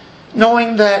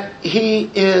 knowing that He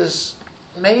is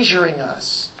measuring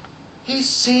us. He's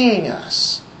seeing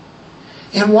us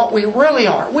in what we really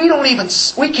are. We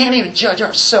can't even judge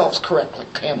ourselves correctly,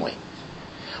 can we?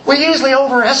 We usually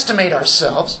overestimate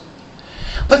ourselves,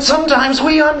 but sometimes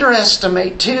we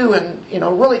underestimate too, and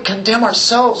really condemn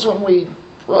ourselves when we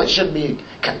really shouldn't be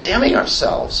condemning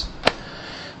ourselves.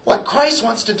 What Christ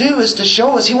wants to do is to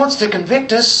show us. He wants to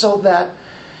convict us so that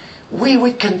we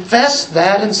would confess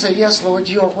that and say, yes, Lord,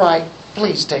 you're right.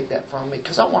 Please take that from me,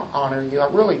 because I want to honor you. I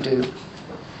really do.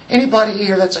 Anybody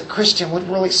here that's a Christian would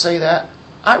really say that.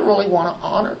 I really want to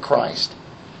honor Christ.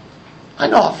 I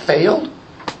know I've failed,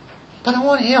 but I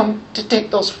want Him to take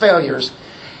those failures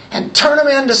and turn them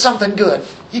into something good.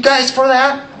 You guys for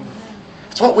that?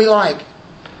 That's what we like.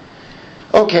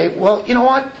 Okay, well, you know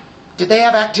what? Did they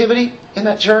have activity in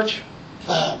that church?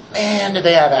 Oh, man, did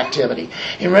they have activity.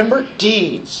 You remember?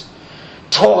 Deeds.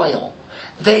 Toil.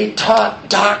 They taught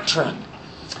doctrine.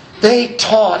 They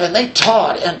taught,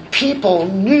 and people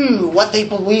knew what they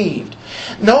believed.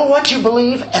 Know what you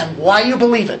believe and why you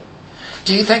believe it.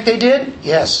 Do you think they did?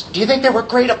 Yes. Do you think they were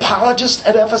great apologists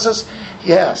at Ephesus?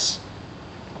 Yes.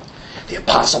 The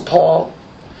Apostle Paul,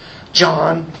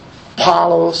 John,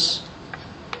 Apollos,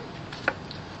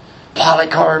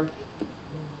 Polycarp,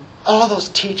 all those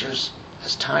teachers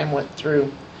as time went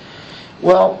through.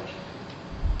 Well,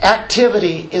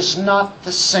 activity is not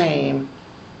the same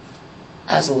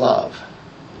as love.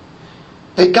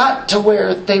 They got to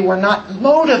where they were not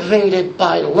motivated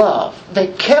by love. They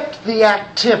kept the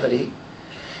activity.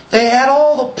 They had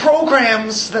all the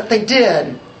programs that they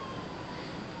did,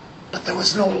 but there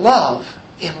was no love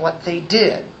in what they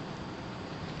did.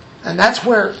 And that's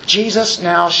where Jesus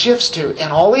now shifts to.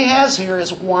 And all He has here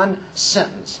is one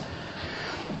sentence.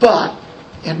 But,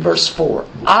 in verse 4,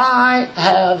 I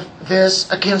have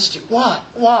this against you. What?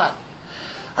 What?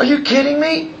 Are you kidding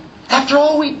me? After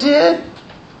all we did?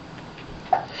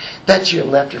 That you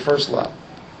left your first love.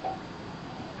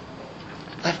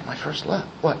 Left my first love.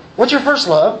 What? What's your first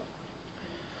love?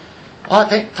 Well, I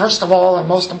think first of all and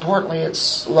most importantly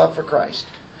it's love for Christ.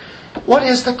 What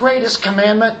is the greatest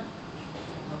commandment?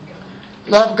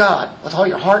 Love God with all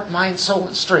your heart, mind, soul,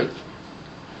 and strength.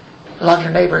 Love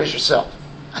your neighbor as yourself.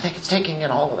 I think it's taking in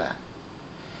all of that.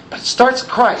 But it starts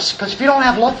with Christ. Because if you don't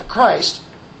have love for Christ,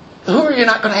 who are you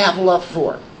not going to have love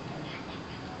for?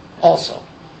 Also.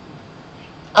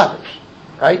 Others.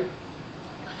 Right?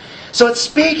 So it's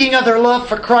speaking of their love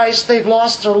for Christ. They've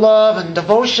lost their love and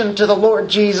devotion to the Lord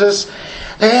Jesus.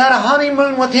 They had a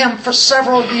honeymoon with Him for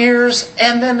several years.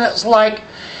 And then it was like,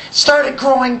 started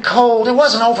growing cold. It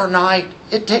wasn't overnight.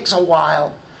 It takes a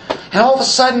while. And all of a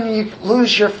sudden you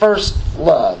lose your first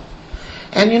love.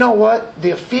 And you know what?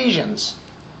 The Ephesians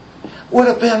would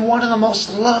have been one of the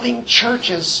most loving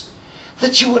churches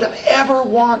that you would have ever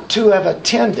want to have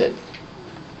attended.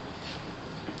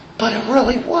 But it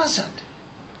really wasn't.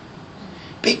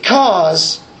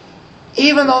 Because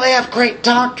even though they have great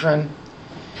doctrine,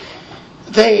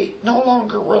 they no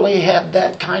longer really had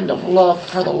that kind of love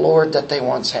for the Lord that they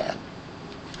once had.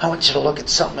 I want you to look at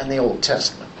something in the Old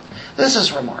Testament. This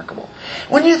is remarkable.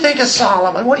 When you think of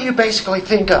Solomon, what do you basically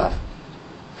think of?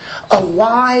 A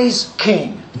wise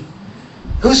king.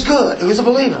 Who's good? Who's a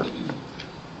believer?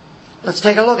 Let's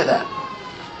take a look at that.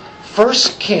 1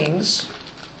 Kings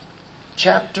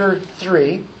chapter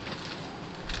 3,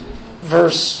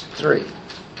 verse 3.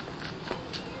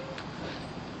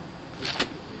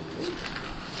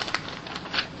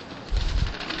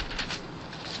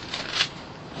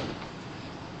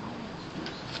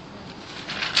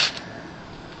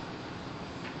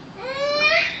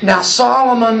 Now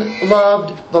Solomon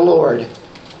loved the Lord,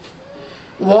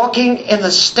 walking in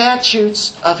the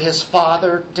statutes of his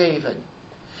father David.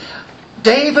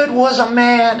 David was a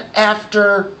man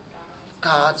after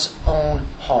God's own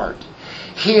heart.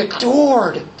 He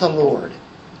adored the Lord.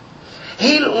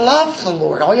 He loved the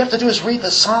Lord. All you have to do is read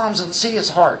the Psalms and see his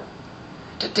heart.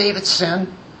 Did David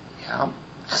sin? Yeah.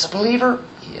 As a believer?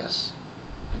 Yes.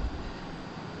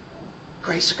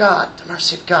 Grace of God, the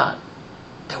mercy of God.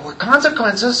 There were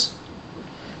consequences,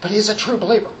 but he's a true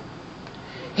believer.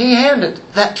 He handed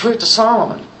that truth to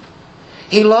Solomon.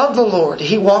 He loved the Lord.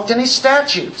 He walked in His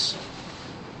statutes.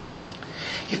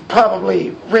 You've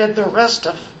probably read the rest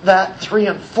of that 3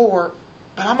 and 4,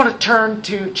 but I'm going to turn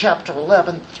to chapter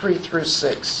 11, 3 through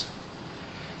 6,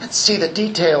 and see the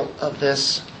detail of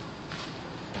this.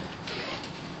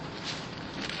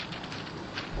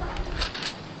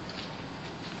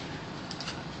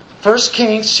 First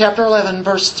Kings chapter 11,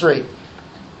 verse 3.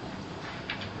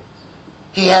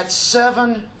 He had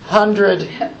 700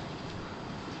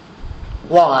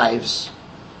 wives.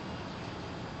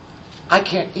 I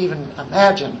can't even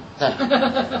imagine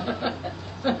that.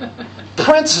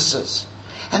 Princesses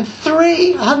and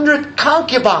 300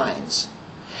 concubines.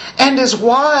 And his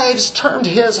wives turned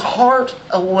his heart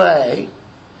away.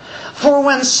 For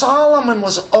when Solomon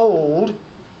was old,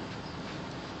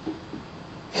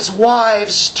 his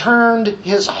wives turned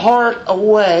his heart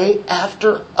away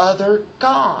after other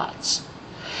gods.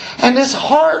 And his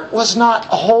heart was not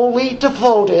wholly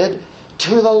devoted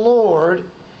to the Lord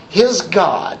his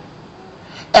God,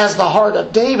 as the heart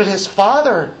of David his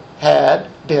father had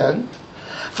been.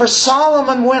 For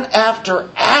Solomon went after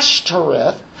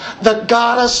Ashtoreth, the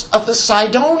goddess of the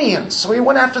Sidonians. So he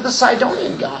went after the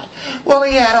Sidonian god. Well,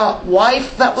 he had a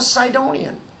wife that was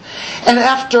Sidonian. And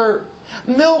after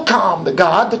Milcom, the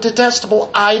god, the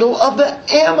detestable idol of the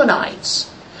Ammonites.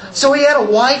 So he had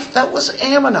a wife that was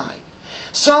Ammonite.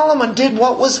 Solomon did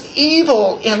what was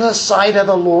evil in the sight of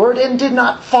the Lord and did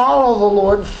not follow the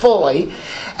Lord fully,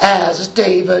 as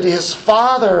David his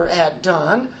father had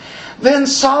done. Then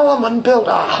Solomon built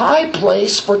a high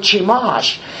place for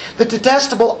Chemosh, the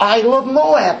detestable idol of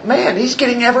Moab. Man, he's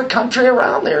getting every country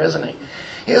around there, isn't he?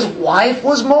 His wife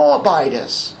was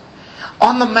Moabitess.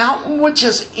 On the mountain which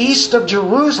is east of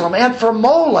Jerusalem, and for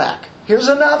Molech. Here's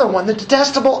another one, the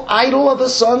detestable idol of the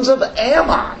sons of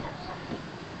Ammon.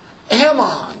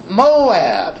 Ammon,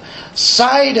 Moab,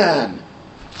 Sidon.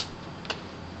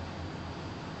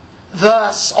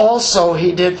 Thus also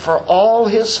he did for all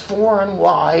his foreign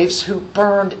wives who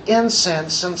burned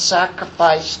incense and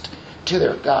sacrificed to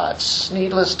their gods.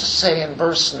 Needless to say, in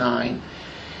verse 9,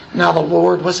 now the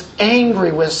Lord was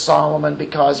angry with Solomon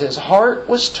because his heart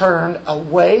was turned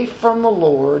away from the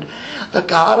Lord, the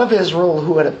God of Israel,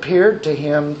 who had appeared to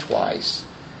him twice.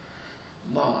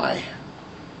 My,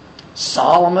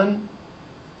 Solomon,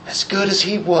 as good as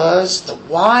he was, the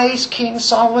wise King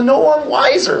Solomon, no one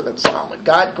wiser than Solomon.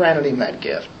 God granted him that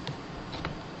gift.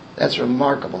 That's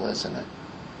remarkable, isn't it?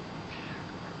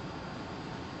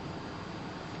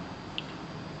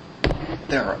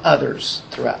 There are others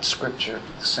throughout Scripture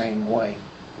the same way.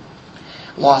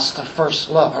 Lost their first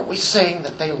love. Are we saying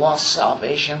that they lost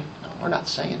salvation? No, we're not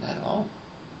saying that at all.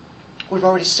 We've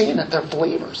already seen that they're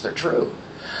believers. They're true.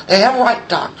 They have right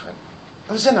doctrine.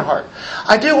 It was in their heart.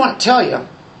 I do want to tell you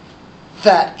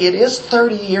that it is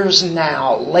 30 years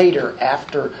now later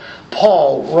after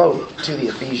Paul wrote to the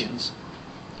Ephesians.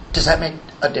 Does that make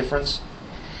a difference?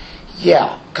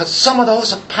 Yeah, because some of those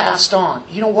have passed on.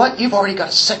 You know what? You've already got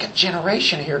a second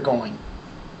generation here going.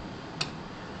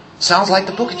 Sounds like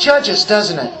the book of Judges,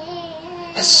 doesn't it?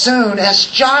 As soon as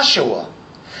Joshua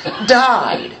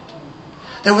died,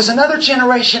 there was another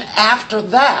generation after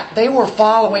that. They were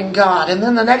following God, and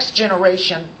then the next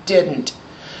generation didn't.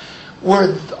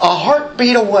 We're a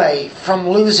heartbeat away from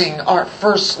losing our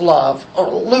first love,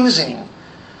 or losing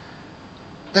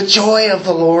the joy of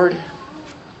the Lord.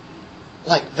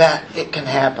 Like that, it can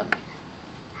happen.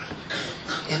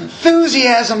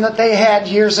 Enthusiasm that they had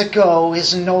years ago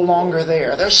is no longer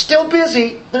there. They're still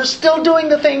busy. They're still doing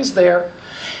the things there.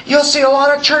 You'll see a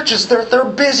lot of churches, they're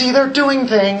busy, they're doing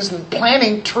things and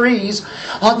planting trees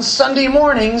on Sunday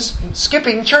mornings,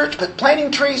 skipping church, but planting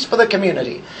trees for the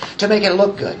community to make it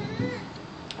look good.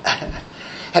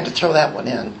 Had to throw that one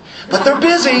in. But they're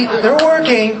busy, they're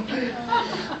working.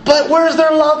 But where's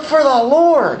their love for the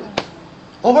Lord?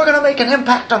 Well, we're going to make an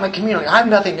impact on the community. I have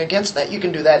nothing against that. You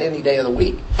can do that any day of the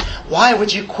week. Why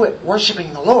would you quit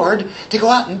worshiping the Lord to go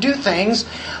out and do things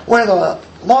where the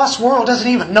lost world doesn't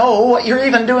even know what you're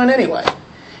even doing anyway?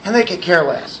 And they could care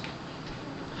less.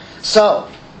 So,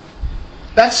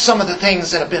 that's some of the things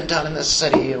that have been done in this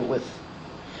city with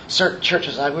certain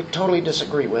churches I would totally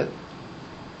disagree with.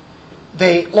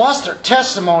 They lost their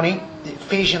testimony, the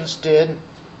Ephesians did.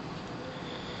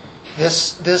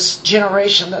 This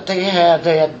generation that they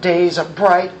had days of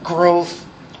bright growth,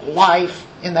 life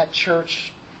in that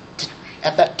church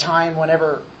at that time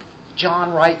whenever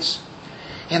John writes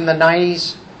in the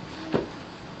 90s.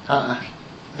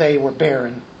 They were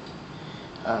barren.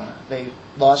 They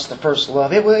lost the first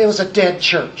love. It was a dead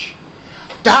church.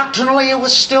 Doctrinally, it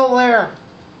was still there.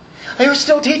 They were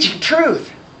still teaching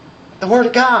truth, the Word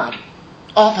of God.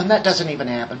 Often that doesn't even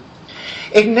happen.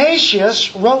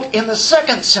 Ignatius wrote in the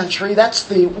 2nd century, that's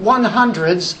the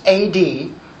 100s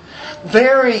AD,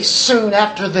 very soon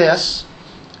after this.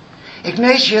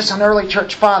 Ignatius, an early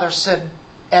church father, said,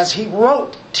 as he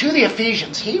wrote to the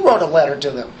Ephesians, he wrote a letter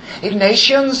to them.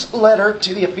 Ignatian's letter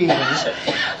to the Ephesians.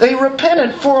 They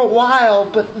repented for a while,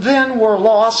 but then were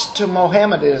lost to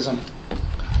Mohammedanism.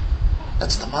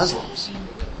 That's the Muslims.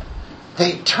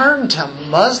 They turned to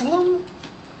Muslim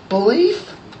belief.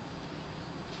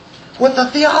 With the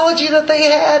theology that they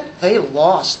had, they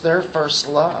lost their first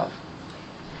love.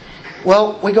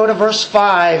 Well, we go to verse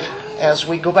 5 as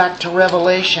we go back to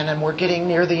Revelation, and we're getting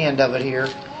near the end of it here.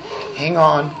 Hang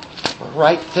on. We're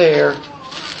right there.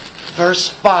 Verse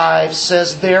 5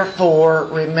 says, therefore,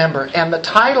 remember. And the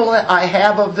title that I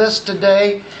have of this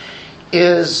today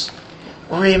is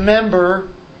Remember,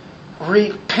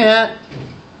 Repent,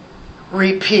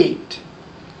 Repeat.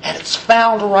 And it's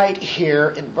found right here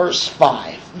in verse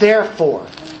 5. Therefore,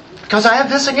 because I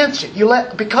have this against you.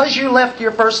 Because you left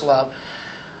your first love,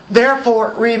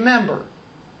 therefore remember.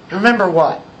 Remember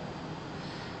what?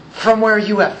 From where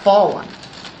you have fallen.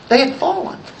 They had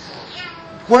fallen.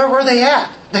 Where were they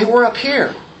at? They were up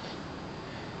here.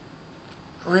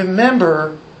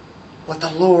 Remember what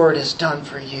the Lord has done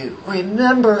for you.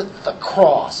 Remember the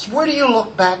cross. Where do you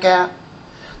look back at?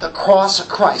 The cross of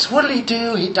Christ. What did He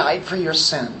do? He died for your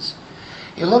sins.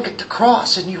 You look at the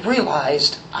cross and you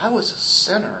realized, I was a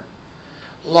sinner,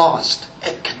 lost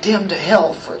and condemned to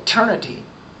hell for eternity.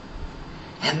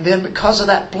 And then because of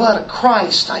that blood of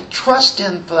Christ, I trust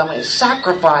in His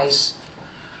sacrifice.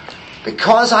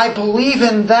 Because I believe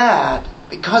in that,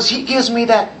 because He gives me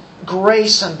that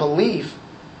grace and belief,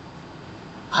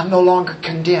 I'm no longer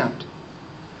condemned.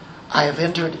 I have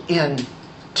entered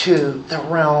into the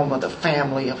realm of the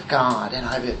family of God, and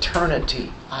I have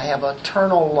eternity. I have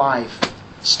eternal life,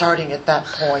 starting at that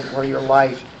point where your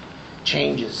life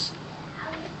changes.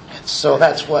 And so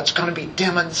that's what's going to be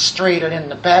demonstrated in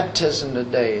the baptism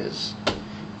today, is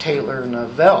Taylor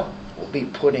Novell will be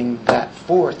putting that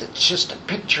forth. It's just a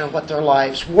picture of what their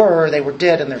lives were. They were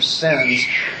dead in their sins,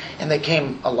 and they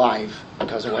came alive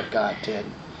because of what God did.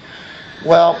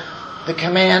 Well, the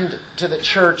command to the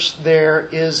church there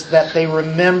is that they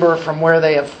remember from where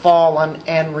they have fallen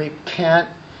and repent.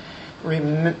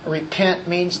 Repent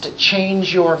means to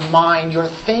change your mind. You're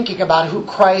thinking about who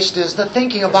Christ is. The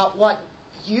thinking about what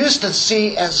you used to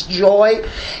see as joy,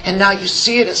 and now you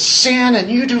see it as sin, and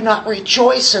you do not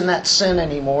rejoice in that sin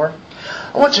anymore.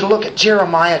 I want you to look at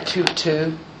Jeremiah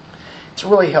 2:2. It's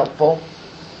really helpful.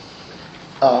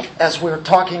 As we're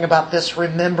talking about this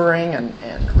remembering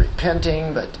and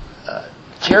repenting, but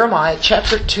Jeremiah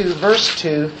chapter 2 verse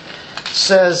 2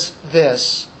 says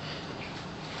this,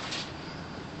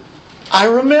 I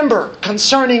remember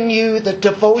concerning you the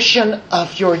devotion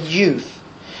of your youth,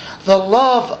 the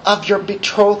love of your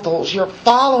betrothals, your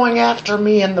following after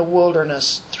me in the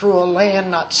wilderness through a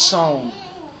land not sown.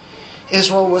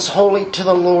 Israel was holy to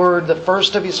the Lord, the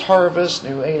first of His harvest,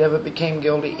 who ate of it became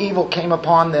guilty. Evil came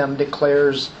upon them,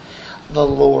 declares the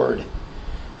Lord.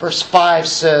 Verse 5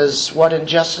 says, what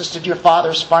injustice did your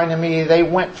fathers find in me? They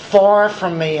went far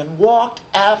from me and walked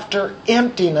after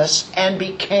emptiness and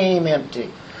became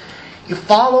empty. You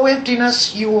follow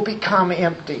emptiness, you will become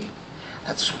empty.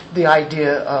 That's the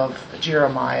idea of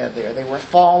Jeremiah there. They were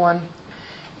fallen,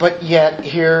 but yet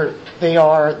here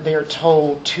they're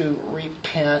told to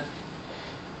repent.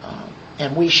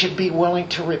 And we should be willing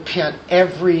to repent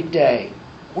every day.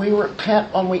 We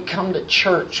repent when we come to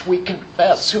church. We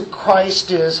confess who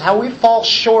Christ is, how we fall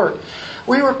short.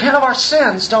 We repent of our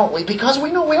sins, don't we? Because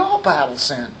we know we all battle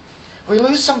sin. We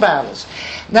lose some battles.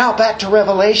 Now back to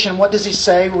Revelation. What does He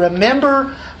say?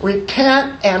 Remember,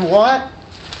 repent, and what?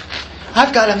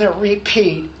 I've got in there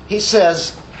repeat. He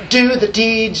says, do the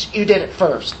deeds you did at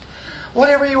first.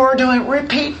 Whatever you are doing,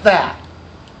 repeat that.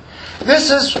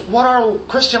 This is what our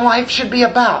Christian life should be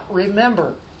about.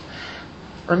 Remember.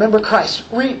 Remember Christ.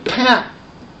 Repent.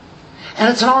 And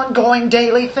it's an ongoing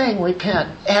daily thing. Repent.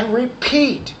 And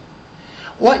repeat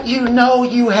what you know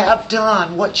you have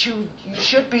done. What you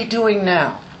should be doing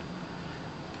now.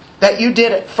 That you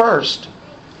did at first.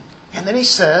 And then He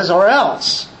says, or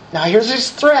else. Now here's His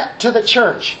threat to the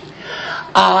church.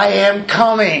 I am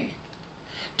coming.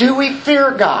 Do we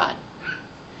fear God?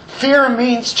 Fear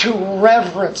means to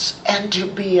reverence and to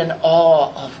be in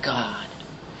awe of God.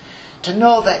 To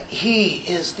know that He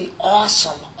is the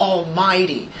awesome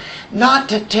Almighty. Not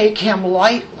to take Him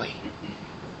lightly.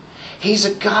 He's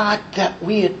a God that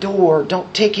we adore.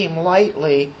 Don't take Him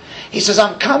lightly. He says,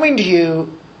 I'm coming to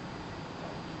you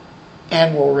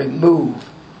and will remove.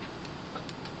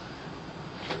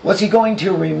 What's He going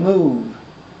to remove?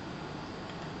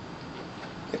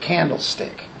 The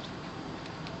candlestick.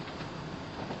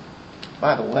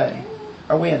 By the way,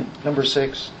 are we in number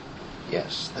 6?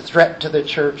 Yes. The threat to the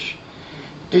church.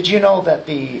 Did you know that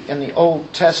in the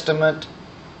Old Testament,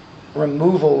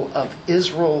 removal of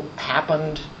Israel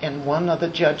happened in one of the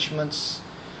judgments?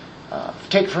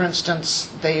 Take, for instance,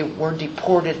 they were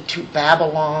deported to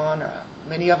Babylon.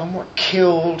 Many of them were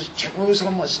killed.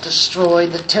 Jerusalem was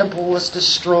destroyed. The temple was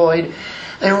destroyed.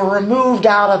 They were removed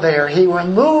out of there. He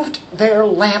removed their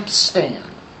lampstand.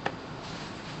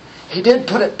 He did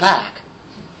put it back.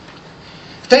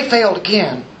 they failed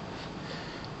again.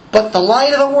 But the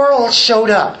light of the world showed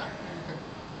up.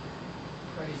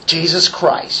 Jesus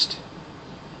Christ.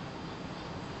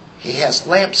 He has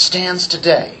lampstands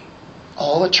today.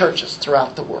 All the churches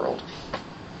throughout the world.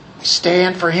 We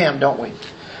stand for Him, don't we?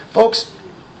 Folks,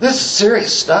 this is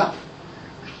serious stuff.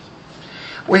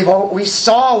 We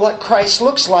saw what Christ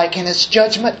looks like in His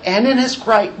judgment and in His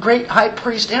great high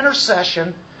priest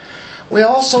intercession. We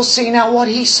also see now what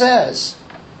He says.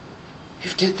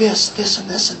 You did this, this, and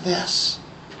this, and this.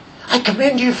 I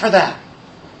commend you for that.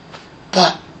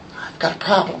 But I've got a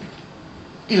problem.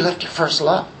 You left your first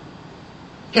love.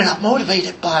 You're not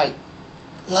motivated by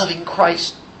loving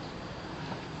Christ.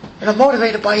 You're not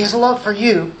motivated by His love for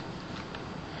you.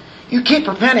 You keep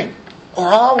repenting, or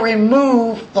I'll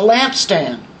remove the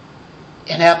lampstand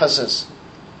in Ephesus.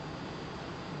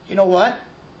 You know what?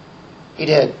 He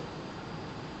did.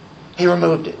 He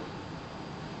removed it.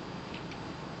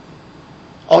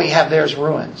 All you have there is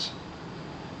ruins.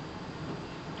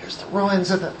 There's the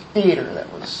ruins of the theater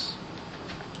that was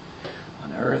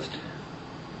unearthed.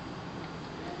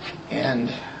 And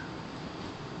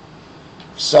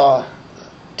we saw the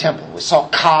temple. We saw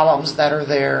columns that are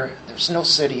there. There's no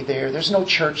city there. There's no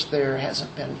church there. It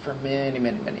hasn't been for many,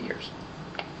 many, many years.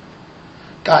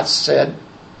 God said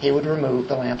He would remove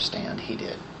the lampstand. He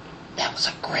did. That was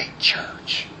a great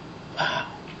church. Wow.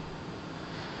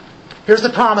 Here's the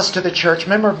promise to the church.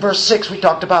 Remember verse 6 we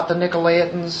talked about the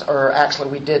Nicolaitans, or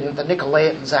actually we didn't. The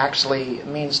Nicolaitans actually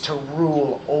means to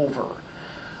rule over.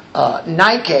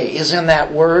 Nike is in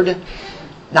that word.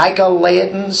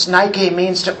 Nicolaitans. Nike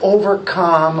means to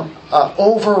overcome,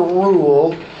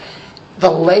 overrule. The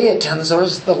Laitans, or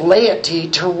the laity,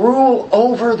 to rule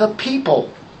over the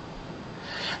people.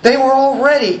 They were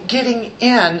already getting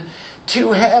in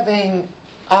to having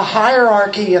a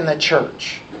hierarchy in the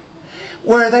church,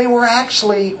 where they were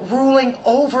actually ruling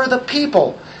over the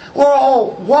people. We're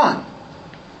all one.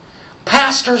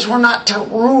 Pastors were not to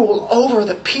rule over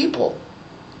the people.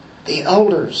 The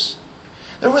elders.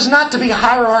 There was not to be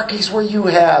hierarchies where you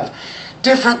have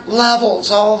different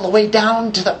levels all the way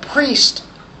down to the priest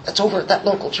that's over at that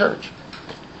local church.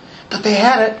 But they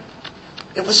had it.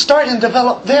 It was starting to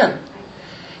develop then.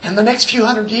 In the next few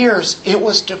hundred years, it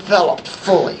was developed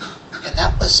fully. And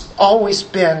that was always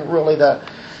been really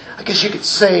I guess you could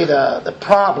say the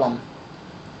problem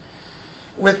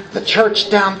with the church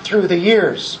down through the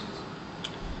years.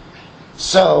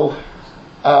 So,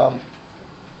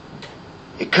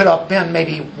 it could have been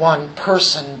maybe one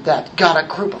person that got a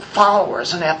group of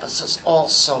followers in Ephesus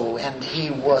also, and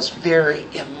he was very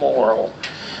immoral.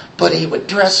 But he would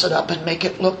dress it up and make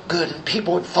it look good, and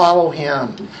people would follow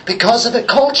him. Because of the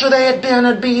culture they had been,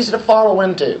 it'd be easy to follow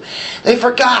into. They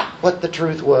forgot what the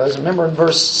truth was. Remember in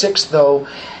verse 6 though,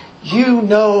 you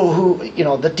know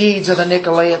the deeds of the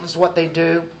Nicolaitans, what they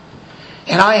do.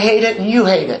 And I hate it and you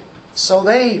hate it. So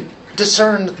they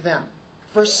discerned them.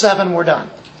 Verse 7, we're done.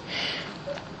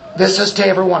 This is to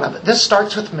every one of it. This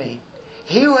starts with me.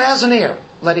 He who has an ear,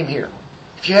 let him hear.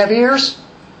 If you have ears,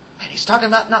 and he's talking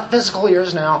about not physical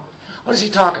ears now. What is he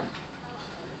talking?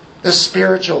 The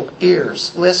spiritual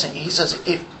ears. Listen. He says,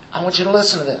 I want you to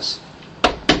listen to this.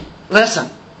 Listen.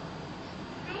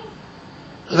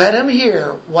 Let him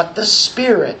hear what the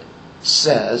Spirit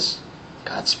says,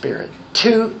 God's Spirit,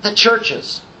 to the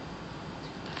churches.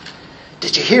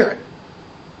 Did you hear it?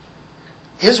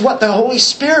 Here's what the Holy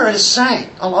Spirit is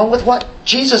saying, along with what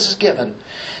Jesus has given.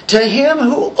 To him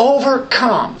who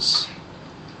overcomes,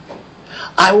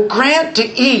 I will grant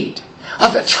to eat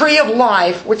of the tree of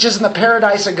life, which is in the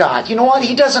paradise of God. You know what?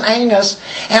 He doesn't hang us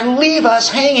and leave us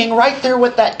hanging right there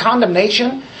with that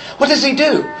condemnation. What does He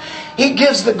do? He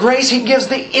gives the grace. He gives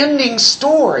the ending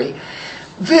story.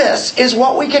 This is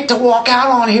what we get to walk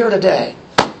out on here today.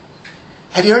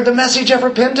 Have you heard the message of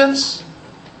repentance?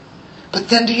 But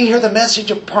then do you hear the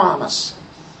message of promise?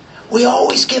 We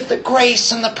always give the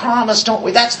grace and the promise, don't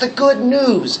we? That's the good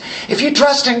news. If you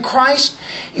trust in Christ,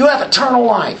 you have eternal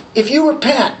life. If you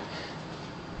repent,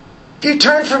 if you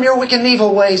turn from your wicked and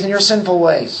evil ways and your sinful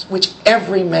ways, which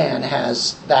every man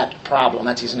has that problem,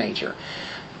 that's his nature.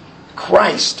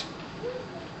 Christ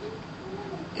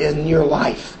in your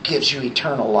life gives you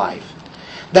eternal life.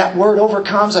 That word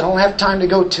overcomes, I don't have time to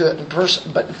go to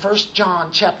it, but in 1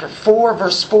 John chapter 4,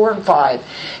 verse 4 and 5,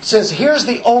 it says, here's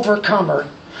the overcomer,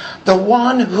 the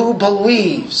one who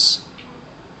believes.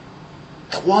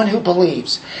 The one who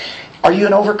believes. Are you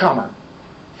an overcomer?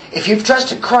 If you've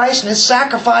trusted Christ and His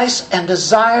sacrifice and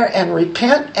desire and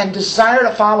repent and desire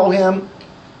to follow Him,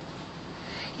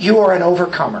 you are an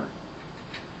overcomer.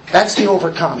 That's the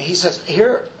overcome. He says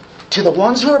here, to the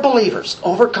ones who are believers,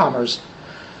 overcomers,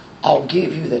 I'll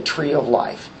give you the tree of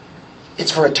life.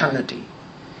 It's for eternity.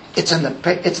 It's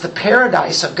the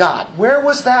paradise of God. Where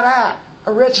was that at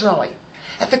originally?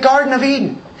 At the Garden of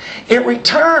Eden. It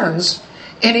returns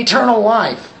in eternal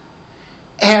life.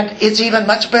 And it's even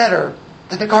much better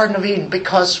than the Garden of Eden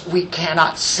because we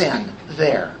cannot sin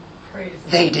there.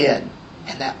 They did.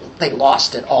 And they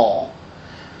lost it all.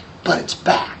 But it's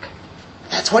back.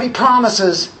 That's what He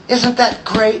promises. Isn't that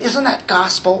great? Isn't that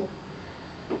gospel?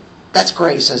 That's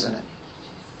grace, isn't it?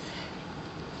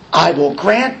 I will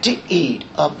grant to eat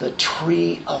of the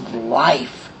tree of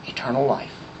life, eternal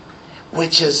life,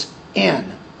 which is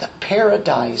in the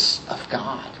paradise of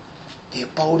God, the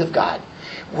abode of God.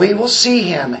 We will see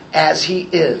Him as He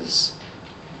is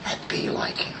and be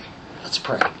like Him. Let's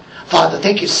pray. Father,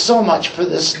 thank you so much for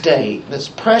this day, this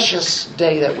precious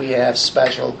day that we have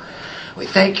special. We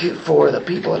thank you for the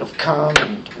people that have come,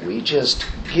 and we just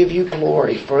give you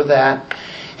glory for that.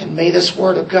 And may this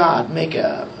Word of God make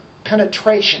a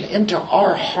penetration into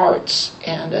our hearts,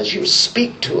 and as you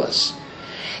speak to us,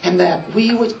 and that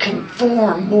we would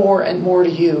conform more and more to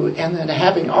you, and then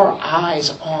having our eyes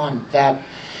on that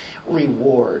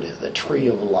reward, the tree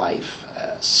of life,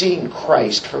 seeing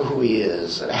Christ for who He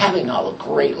is, and having a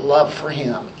great love for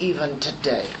Him even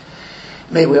today.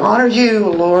 May we honor you,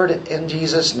 Lord, in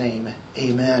Jesus' name.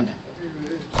 Amen.